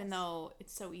 even though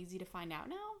it's so easy to find out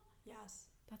now? Yes,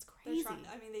 that's crazy.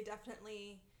 They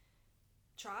definitely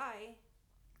try.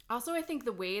 Also, I think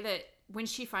the way that when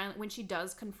she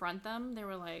does confront them, they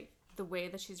were like, the way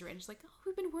that she's written, she's like, oh,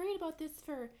 we've been worried about this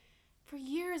for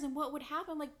years and what would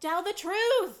happen. Like, tell the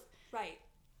truth. Right.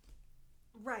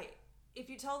 If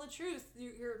you tell the truth,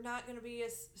 you're not going to be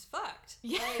as fucked.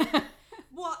 Yeah. Like,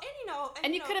 well,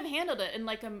 and you could have handled it in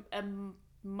like a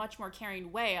much more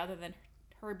caring way, other than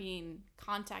her being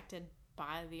contacted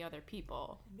by the other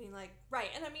people. Being like, right.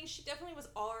 And I mean, she definitely was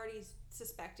already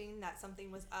suspecting that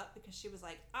something was up, because she was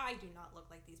like, I do not look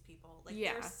like these people. Like,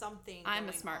 there's something I'm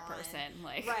going a smart on. person.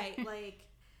 Like, right. Like,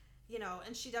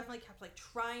 and she definitely kept like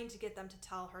trying to get them to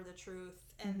tell her the truth,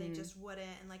 and they just wouldn't,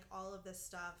 and like all of this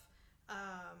stuff.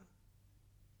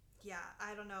 Yeah,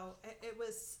 I don't know. It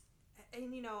was,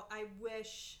 and I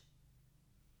wish,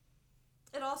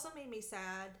 it also made me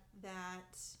sad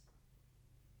that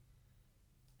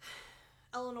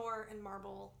Eleanor and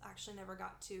Marble actually never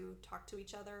got to talk to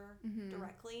each other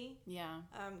directly. Yeah.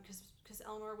 Because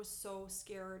Eleanor was so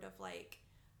scared of like,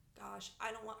 gosh,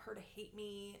 I don't want her to hate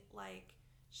me. Like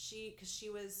because she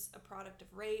was a product of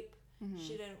rape.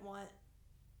 She didn't want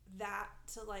that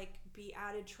to like be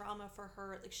added trauma for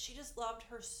her. Like she just loved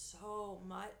her so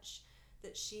much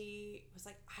that she was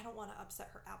like, I don't want to upset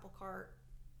her apple cart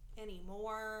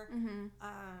anymore.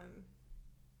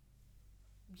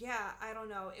 Yeah, I don't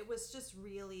know. It was just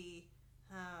really,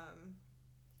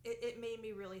 it made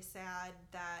me really sad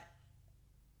that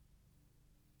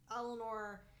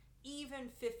Eleanor, even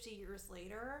 50 years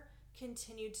later,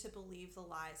 continued to believe the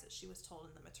lies that she was told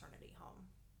in the maternity home,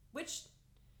 which,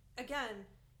 again,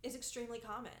 is extremely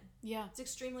common. Yeah. It's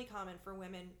extremely common for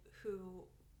women who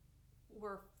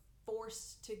were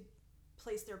forced to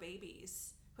place their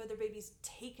babies who had their babies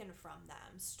taken from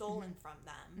them, stolen from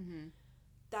them,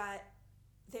 that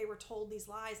they were told these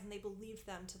lies and they believed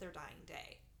them to their dying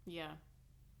day. Yeah.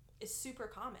 It's super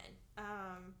common.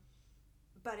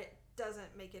 But it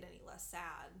doesn't make it any less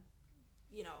sad.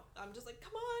 You know, I'm just like,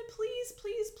 come on, please,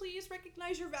 please, please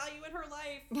recognize your value in her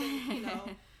life. And, you know,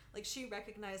 like, she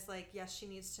recognized, like, yes, she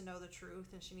needs to know the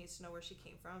truth and she needs to know where she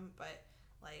came from, but,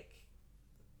 like,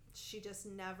 she just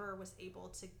never was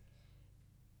able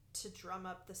to drum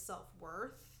up the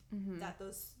self-worth that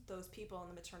those people in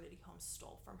the maternity home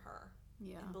stole from her.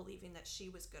 Yeah. And believing that she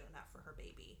was good enough for her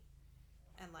baby.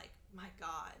 And, like, my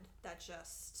God, that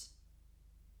just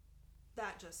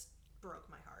broke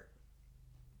my heart.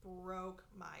 Broke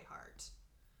my heart.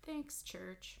 Thanks,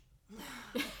 church.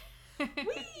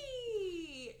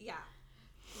 Whee! Yeah.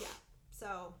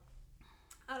 So,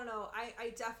 I don't know.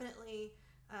 I definitely,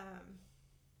 and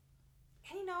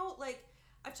you know, like,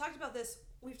 we've talked about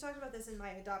this in my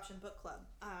adoption book club,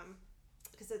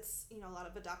 because it's, you know, a lot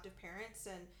of adoptive parents,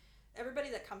 and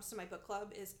everybody that comes to my book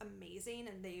club is amazing,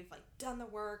 and they've, like, done the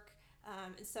work,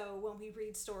 and so when we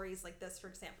read stories like this, for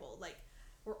example, like,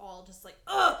 we're all just like,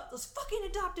 ugh, those fucking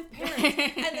adoptive parents.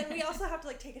 And then we also have to,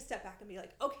 like, take a step back and be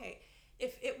like, okay,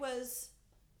 if it was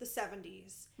the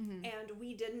 70s and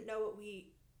we didn't know what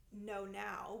we know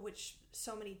now, which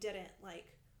so many didn't,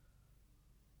 like,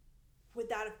 would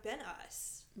that have been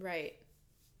us? Right.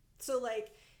 So,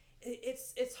 like,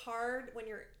 it's hard when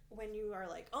you are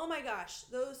like, oh my gosh,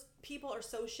 those people are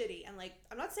so shitty. And, like,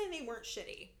 I'm not saying they weren't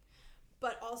shitty,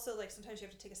 but also, like, sometimes you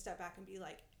have to take a step back and be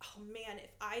like, oh man,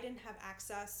 if I didn't have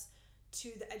access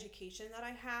to the education that I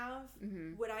have,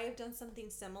 would I have done something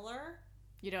similar?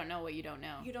 You don't know what you don't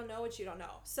know. You don't know what you don't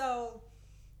know. So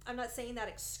I'm not saying that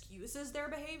excuses their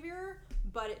behavior,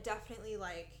 but it definitely,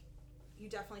 like, you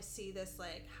definitely see this,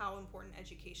 like, how important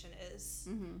education is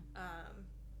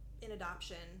in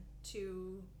adoption,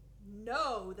 to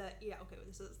know that, yeah, okay,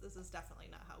 this is definitely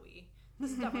not how we...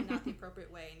 This is definitely not the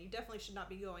appropriate way, and you definitely should not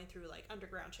be going through, like,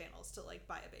 underground channels to, like,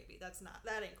 buy a baby. That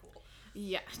ain't cool.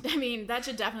 Yeah, I mean, that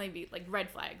should definitely be, like, red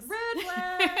flags. Red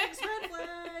flags.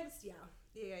 Yeah.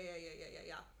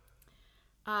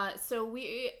 So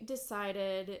we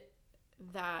decided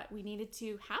that we needed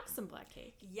to have some black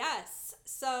cake. Yes.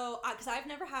 So, because I've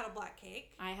never had a black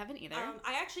cake. I haven't either.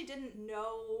 I actually didn't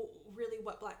know really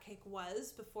what black cake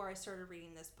was before I started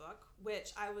reading this book,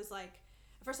 which I was like,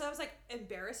 at first I was, like,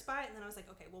 embarrassed by it, and then I was like,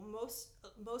 okay, well,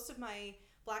 most of my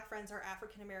black friends are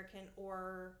African American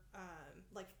or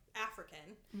like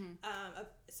African,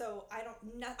 so I don't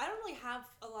really have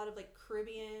a lot of, like,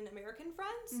 Caribbean American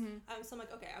friends. So I'm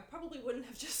like, okay, I probably wouldn't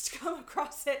have just come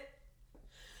across it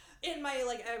in my,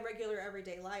 like, regular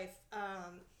everyday life.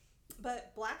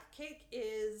 But black cake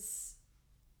is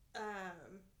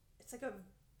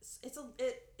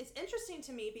it's interesting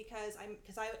to me because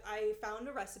I found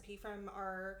a recipe from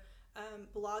our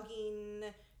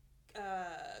blogging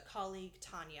colleague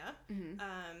Tanya,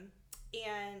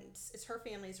 and it's her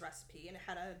family's recipe, and it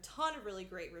had a ton of really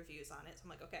great reviews on it. So I'm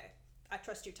like, okay, I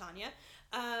trust you, Tanya.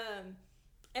 And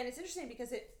it's interesting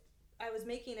because I was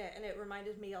making it, and it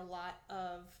reminded me a lot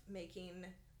of making,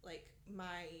 like,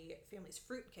 my family's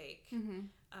fruit cake. And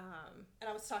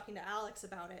I was talking to Alex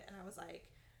about it, and I was like,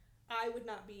 I would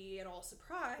not be at all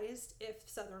surprised if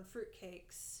Southern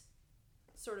fruitcakes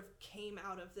sort of came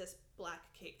out of this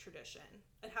black cake tradition.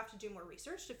 I'd have to do more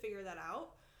research to figure that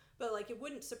out, but, like, it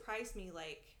wouldn't surprise me,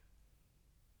 like,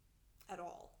 at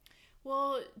all.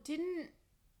 Well,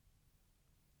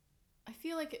 I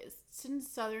feel like didn't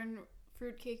Southern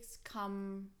fruitcakes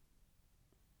come...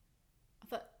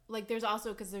 Like, there's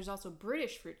also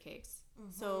British fruitcakes.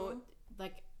 So,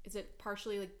 like, is it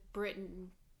partially, like,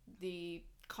 Britain, the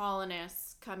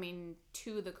colonists coming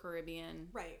to the Caribbean,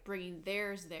 right, bringing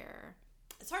theirs there?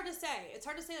 It's hard to say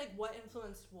like what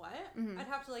influenced what. I'd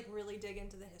have to, like, really dig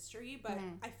into the history, but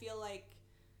I feel like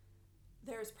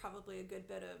there's probably a good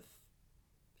bit of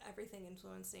everything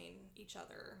influencing each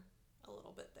other a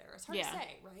little bit there. It's hard to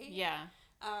say, right? Yeah.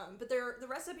 But the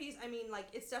recipes, I mean, like,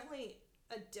 it's definitely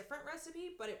a different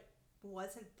recipe, but it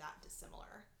wasn't that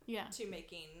dissimilar to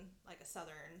making, like, a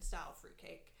Southern style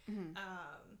fruitcake.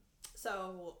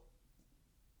 So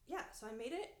I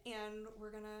made it, and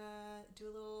we're gonna do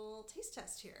a little taste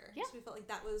test here. Yeah. So we felt like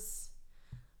that was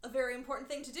a very important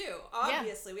thing to do.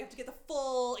 Obviously, we have to get the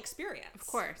full experience. Of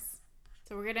course.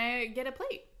 So we're gonna get a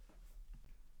plate.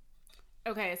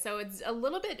 Okay, so it's a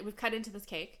little bit, we've cut into this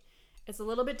cake. It's a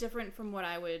little bit different from what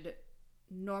I would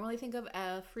normally think of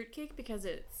a fruitcake because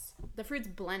the fruit's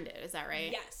blended. Is that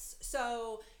right? Yes.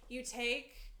 So you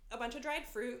take a bunch of dried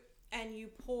fruit and you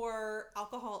pour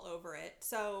alcohol over it.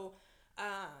 So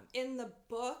In the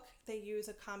book, they use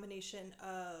a combination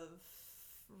of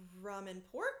rum and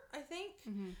port, I think.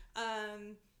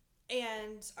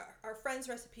 And our friend's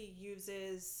recipe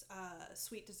uses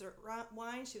sweet dessert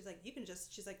wine. She was like,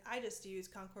 she's like, I just use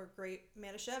Concord Grape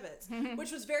Manischewitz,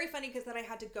 which was very funny because then I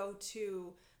had to go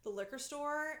to the liquor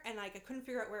store and like I couldn't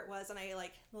figure out where it was. And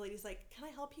the lady's like, can I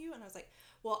help you? And I was like,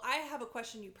 well, I have a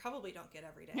question you probably don't get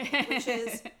every day, which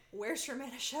is, where's your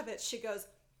Manischewitz? She goes,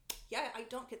 yeah, I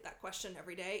don't get that question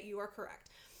every day. You are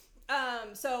correct.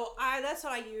 So that's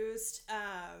what I used.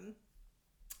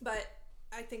 But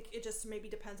I think it just maybe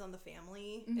depends on the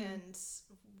family and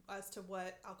as to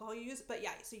what alcohol you use. But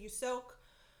yeah, so you soak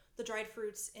the dried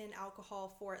fruits in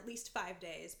alcohol for at least 5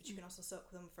 days, but you can also soak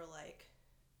them for like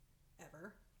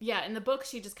ever. Yeah, in the book,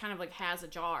 she just kind of like has a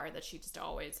jar that she just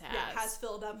always has. Yeah, has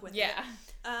filled up with it.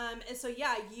 And so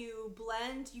yeah, you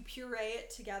puree it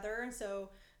together. And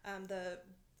so the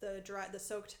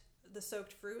soaked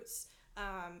fruits,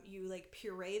 you like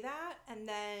puree that, and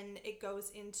then it goes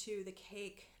into the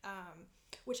cake,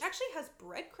 which actually has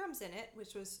breadcrumbs in it,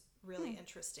 which was really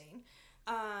interesting.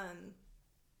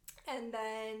 And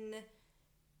then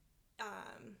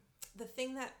the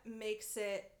thing that makes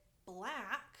it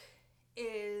black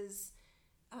is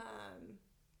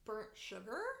burnt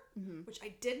sugar, which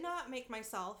I did not make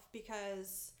myself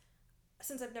because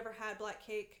since I've never had black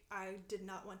cake, I did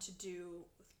not want to do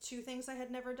two things I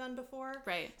had never done before.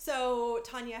 Right. So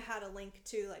Tanya had a link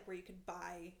to like where you could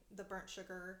buy the burnt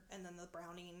sugar and then the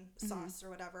browning sauce or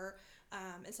whatever.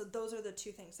 And so those are the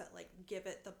two things that like give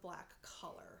it the black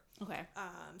color. Okay.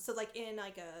 So like in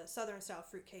like a Southern style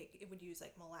fruitcake, it would use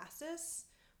like molasses.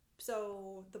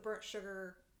 So the burnt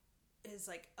sugar is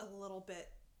like a little bit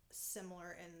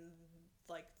similar in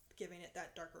like giving it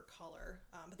that darker color.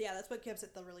 But yeah, that's what gives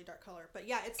it the really dark color. But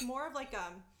yeah, it's more of like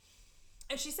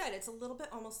and she said it's a little bit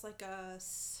almost like a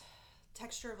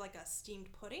texture of like a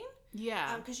steamed pudding.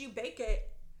 Yeah. Because you bake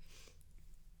it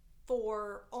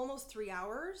for almost 3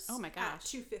 hours. Oh my gosh. At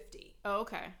 250. Oh,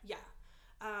 okay. Yeah.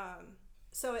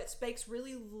 So it bakes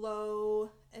really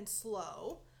low and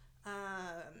slow.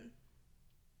 But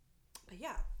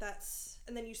yeah,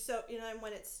 and then and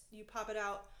when you pop it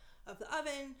out of the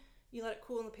oven, you let it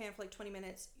cool in the pan for like 20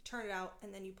 minutes, you turn it out,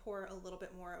 and then you pour a little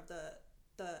bit more of the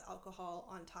alcohol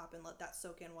on top and let that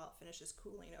soak in while it finishes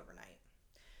cooling overnight.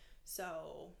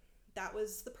 So that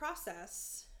was the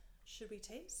process. Should we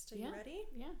taste? Are you ready?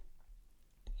 Yeah.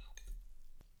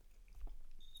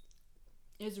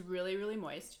 It's really, really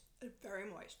moist. Very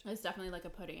moist. It's definitely like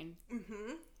a pudding.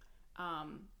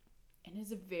 And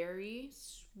it's very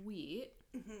sweet.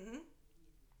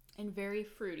 And very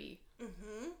fruity.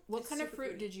 What kind of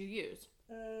fruit did you use?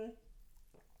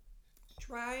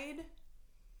 Dried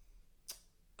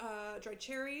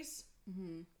cherries,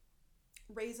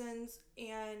 raisins,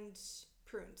 and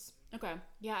prunes. Okay.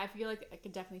 Yeah, I feel like I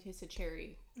could definitely taste a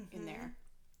cherry in there.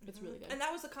 It's really good. And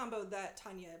that was a combo that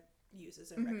Tanya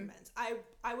uses and recommends. I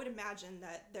would imagine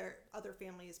that their other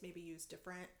families maybe use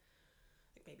different,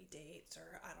 like maybe dates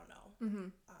or I don't know.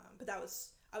 But I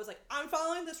was like, I'm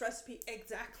following this recipe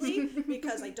exactly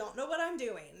because I don't know what I'm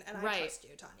doing, and I trust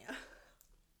you, Tanya.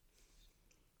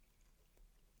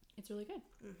 It's really good.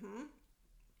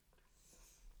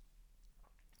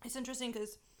 It's interesting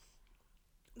because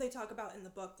they talk about in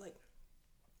the book, like,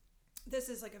 this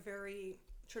is like a very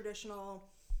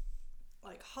traditional,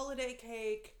 like, holiday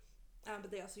cake, but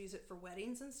they also use it for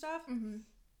weddings and stuff, and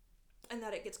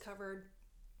that it gets covered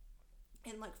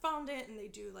in, like, fondant, and they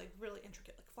do, like, really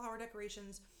intricate, like, flower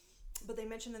decorations, but they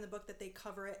mention in the book that they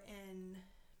cover it in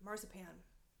marzipan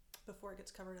before it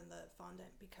gets covered in the fondant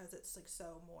because it's, like,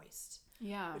 so moist.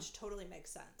 Yeah. Which totally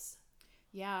makes sense.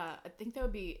 Yeah, I think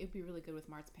it'd be really good with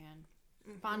marzipan.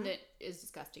 Fondant is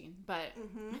disgusting, but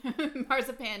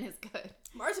marzipan is good.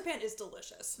 Marzipan is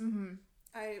delicious.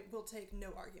 I will take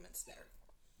no arguments there.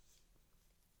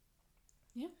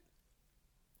 Yeah.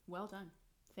 Well done.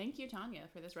 Thank you, Tanya,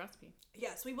 for this recipe.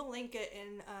 Yes, we will link it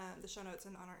in the show notes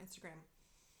and on our Instagram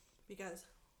because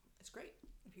it's great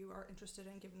if you are interested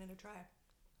in giving it a try.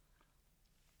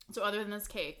 So other than this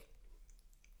cake,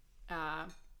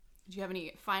 do you have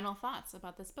any final thoughts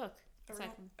about this book?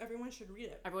 Everyone should read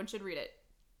it. Everyone should read it.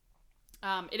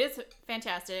 It is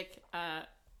fantastic.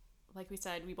 Like we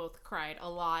said, we both cried a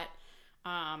lot.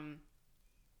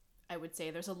 I would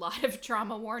say there's a lot of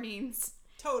trauma warnings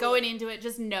going into it.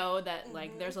 Just know that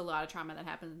like there's a lot of trauma that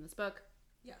happens in this book.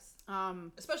 Yes.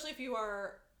 Especially if you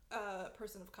are a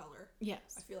person of color.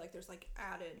 Yes. I feel like there's like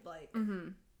added like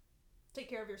take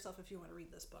care of yourself if you want to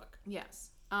read this book.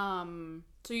 Yes. So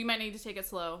you might need to take it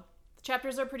slow. The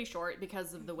chapters are pretty short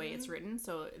because of the way it's written,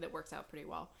 so that works out pretty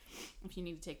well if you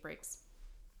need to take breaks.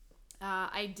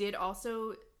 I did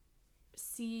also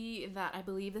see that I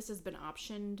believe this has been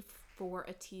optioned for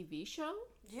a TV show.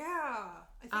 Yeah.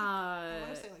 I think I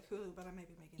want to say like Hulu, but I might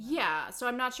be making that Yeah, so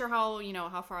I'm not sure how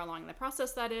far along in the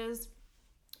process that is.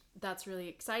 That's really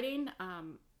exciting.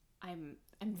 I'm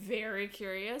very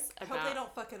curious about. I hope they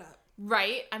don't fuck it up.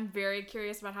 Right, I'm very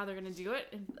curious about how they're going to do it,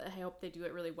 and I hope they do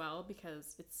it really well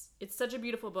because it's such a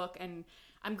beautiful book, and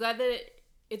I'm glad that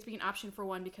it's being optioned for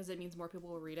one because it means more people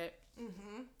will read it.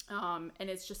 Mm-hmm. And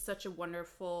it's just such a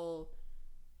wonderful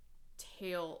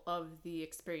tale of the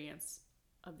experience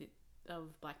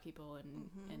of Black people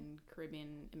and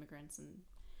Caribbean immigrants, and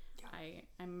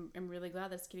I'm really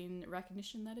glad that it's getting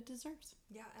recognition that it deserves.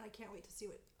 Yeah, and I can't wait to see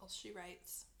what else she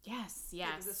writes. Yes.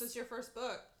 Because this was your first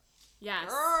book. Yes.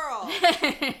 Girl!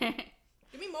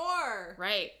 Give me more!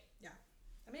 Right. Yeah.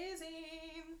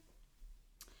 Amazing!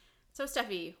 So,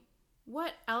 Steffi,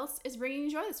 what else is bringing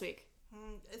you joy this week?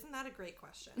 Isn't that a great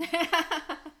question?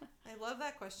 I love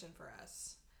that question for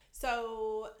us.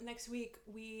 So, early next week,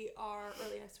 we are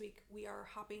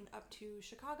hopping up to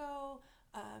Chicago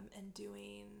and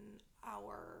doing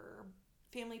our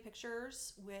family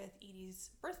pictures with Edie's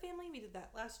birth family. We did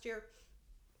that last year.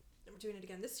 And we're doing it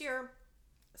again this year.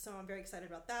 So I'm very excited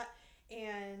about that.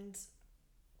 And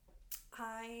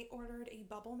I ordered a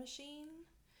bubble machine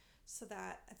so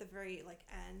that at the very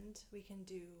end we can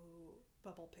do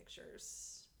bubble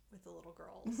pictures with the little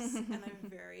girls. And I'm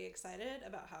very excited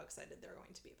about how excited they're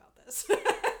going to be about this.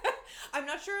 I'm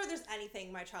not sure there's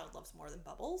anything my child loves more than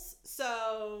bubbles.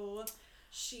 So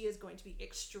she is going to be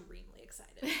extremely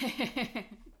excited.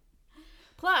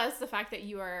 Plus, the fact that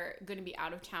you are going to be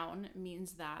out of town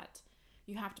means that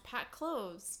you have to pack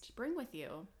clothes to bring with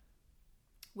you,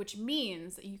 which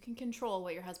means that you can control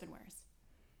what your husband wears.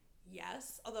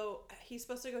 Yes, although he's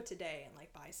supposed to go today and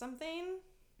buy something.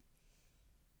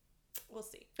 We'll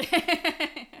see.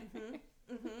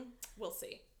 We'll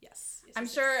see. Yes. I'm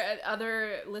sure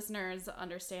other listeners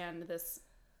understand this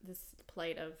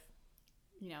plight of,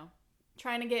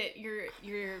 trying to get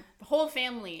your whole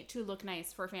family to look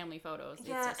nice for family photos.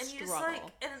 Yeah, it's a and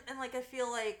struggle. you just I feel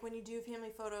like when you do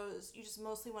family photos, you just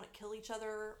mostly want to kill each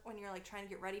other when you're trying to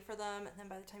get ready for them, and then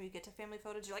by the time you get to family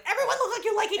photos, you're like, everyone look like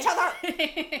you like each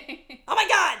other. Oh my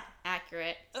god.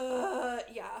 Accurate.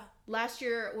 Yeah. Last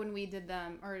year when we did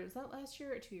them, or was that last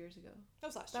year or 2 years ago? That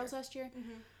was last year. That was last year.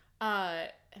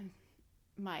 Mm-hmm.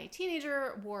 My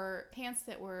teenager wore pants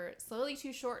that were slightly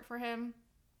too short for him,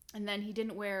 and then he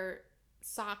didn't wear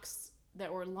socks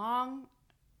that were long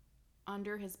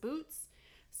under his boots.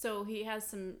 So he has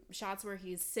some shots where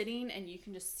he's sitting and you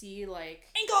can just see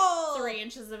ankle 3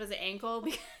 inches of his ankle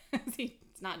because he's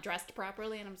not dressed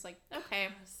properly. And I'm just like, okay,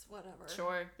 yes, whatever.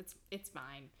 Sure, it's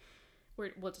fine.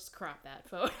 We'll just crop that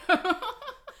photo.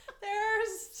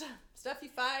 There's stuff you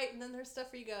fight, and then there's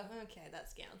stuff where you go, okay,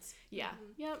 that counts. Yeah.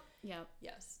 Mm-hmm. Yep.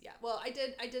 Yes. Yeah. Well, I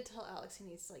did tell Alex he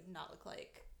needs to not look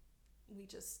like we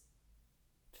just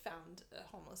found a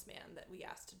homeless man that we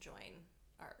asked to join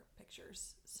our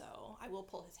pictures. So I will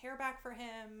pull his hair back for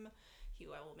him.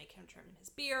 I will make him trim his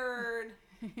beard,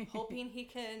 hoping he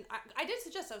can. I did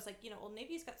suggest, I was like, Old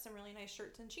Navy's got some really nice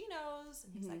shirts and chinos,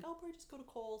 and he's like, oh, boy, just go to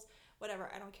Kohl's,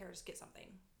 whatever. I don't care. Just get something.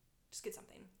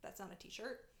 That's not a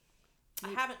t-shirt. I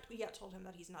haven't yet told him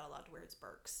that he's not allowed to wear his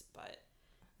Birks, but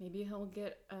maybe he'll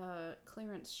get a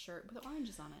clearance shirt with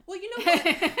oranges on it. Well, you know what?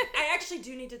 I actually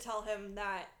do need to tell him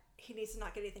that he needs to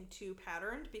not get anything too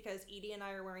patterned, because Edie and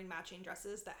I are wearing matching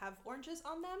dresses that have oranges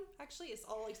on them. Actually, it's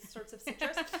all sorts of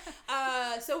citrus.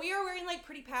 So we are wearing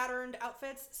pretty patterned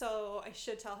outfits. So I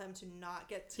should tell him to not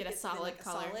get a solid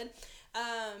color.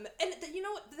 And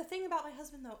the thing about my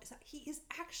husband though is that he is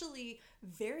actually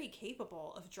very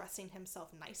capable of dressing himself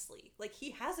nicely. He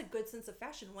has a good sense of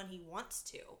fashion when he wants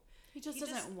to. He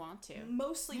doesn't want to.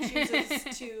 Mostly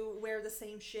chooses to wear the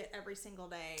same shit every single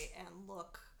day and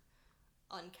look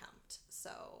unkempt.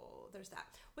 So there's that.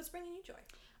 What's bringing you joy?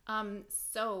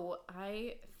 So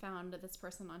I found this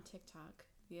person on TikTok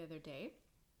yesterday.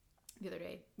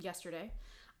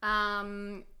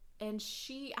 And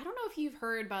I don't know if you've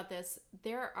heard about this.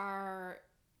 There are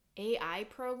AI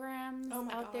programs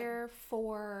out there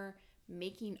for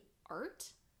making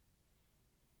art.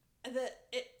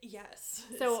 Yes.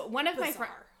 So one of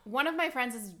my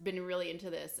friends has been really into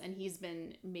this, and he's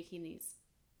been making these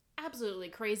absolutely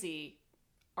crazy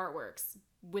artworks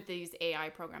with these AI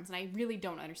programs, and I really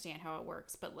don't understand how it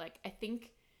works, but I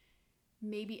think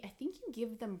you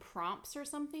give them prompts or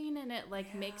something, and it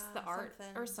makes the art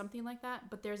or something like that.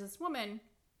 But there's this woman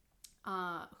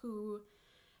who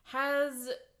has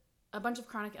a bunch of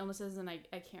chronic illnesses, and I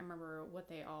can't remember what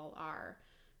they all are,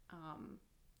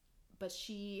 but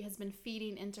she has been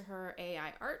feeding into her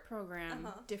AI art program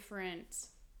different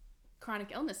chronic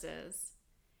illnesses.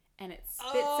 And it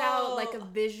spits out like a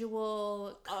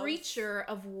visual creature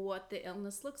of what the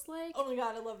illness looks like. Oh my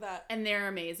God, I love that. And they're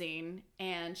amazing.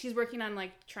 And she's working on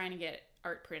like trying to get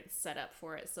art prints set up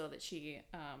for it so that she,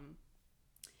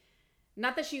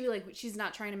 not that she like, she's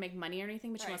not trying to make money or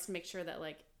anything, but she wants to make sure that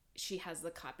like she has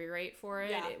the copyright for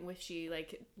it if she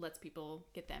like lets people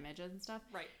get the images and stuff.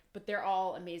 Right. But they're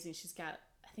all amazing.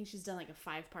 I think she's done like a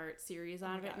 5-part series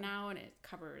out of it now, and it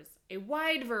covers a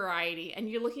wide variety. And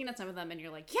you're looking at some of them and you're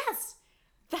like, yes,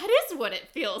 that is what it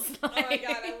feels like. Oh my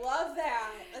God, I love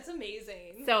that. That's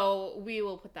amazing. So we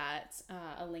will put that,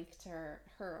 a link to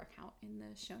her account in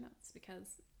the show notes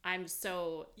because I'm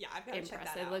so I've got to check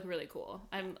that out. They look really cool.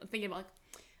 I'm thinking about like,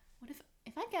 what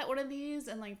if I get one of these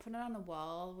and like put it on the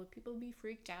wall, would people be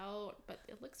freaked out? But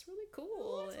it looks really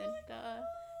cool.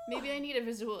 Maybe I need a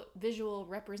visual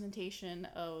representation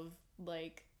of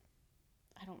like,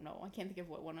 I don't know. I can't think of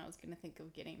what one I was going to think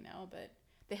of getting now, but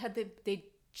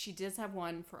she does have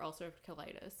one for ulcerative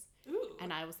colitis. Ooh.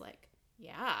 And I was like,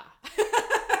 yeah.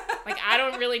 Like, I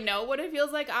don't really know what it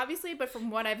feels like, obviously, but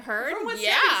from what I've heard, from what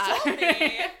Sarah's told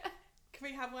me. Can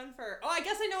we have one for... Oh, I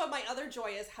guess I know what my other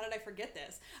joy is. How did I forget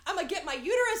this? I'm going to get my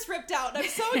uterus ripped out, and I'm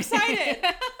so excited.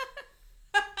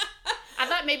 I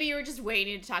thought maybe you were just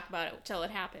waiting to talk about it till it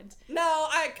happened. No,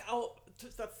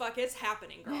 the fuck, it's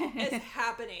happening, girl. It's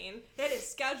happening. It is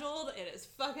scheduled. It is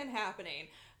fucking happening.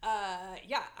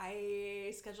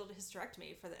 I scheduled a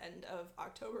hysterectomy for the end of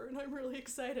October, and I'm really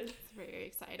excited. It's very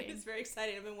exciting. It's very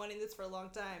exciting. I've been wanting this for a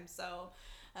long time, so...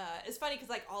 it's funny because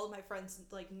like all of my friends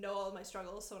like know all of my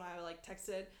struggles, so when I like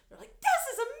texted, they're like, "This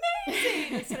is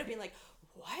amazing!" Instead of being like,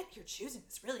 "What? You're choosing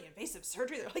this really invasive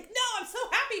surgery?" They're like, "No, I'm so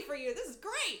happy for you. This is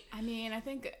great." I mean, I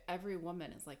think every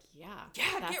woman is like, "Yeah,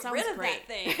 that get sounds rid of great. that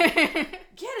thing.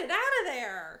 Get it out of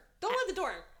there. Don't let the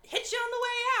door hit you on the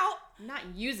way out." I'm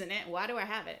not using it. Why do I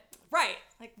have it? Right?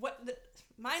 Like what?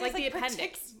 Mine It's is like the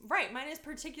appendix. Right. Mine is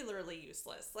particularly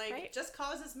useless. Like Right. it just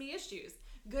causes me issues.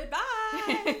 Goodbye.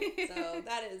 So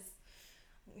that is,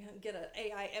 get an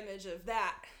AI image of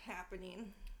that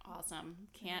happening. Awesome.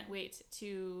 Can't wait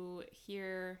to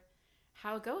hear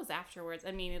how it goes afterwards.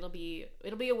 I mean, it'll be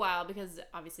a while because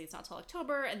obviously it's not till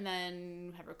October, and then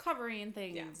we have recovery and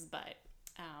things, but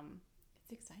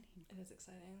it's exciting. It is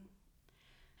exciting.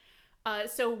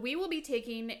 So we will be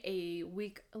taking a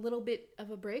little bit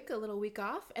of a break, a little week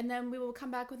off, and then we will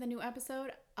come back with a new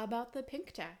episode about the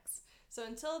pink tax. So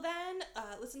until then,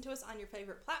 listen to us on your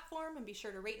favorite platform and be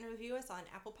sure to rate and review us on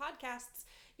Apple Podcasts.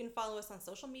 You can follow us on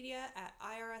social media at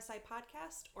IRSI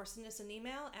Podcast or send us an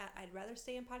email at I'd rather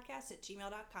stay in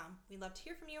podcast@gmail.com. We'd love to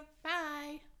hear from you.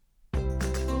 Bye.